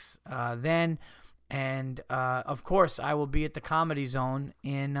Phoenix. Then And, of course, I will be at the Comedy Zone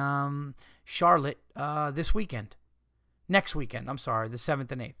in Charlotte this weekend. Next weekend, I'm sorry, the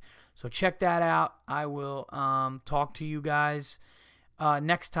 7th and 8th. So check that out. I will talk to you guys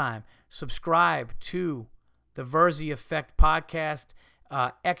next time. Subscribe to the Verzi Effect podcast.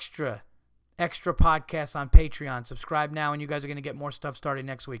 Extra podcasts on Patreon. Subscribe now, and you guys are going to get more stuff started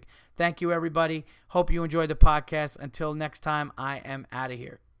next week. Thank you, everybody. Hope you enjoyed the podcast. Until next time, I am out of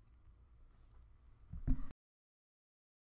here.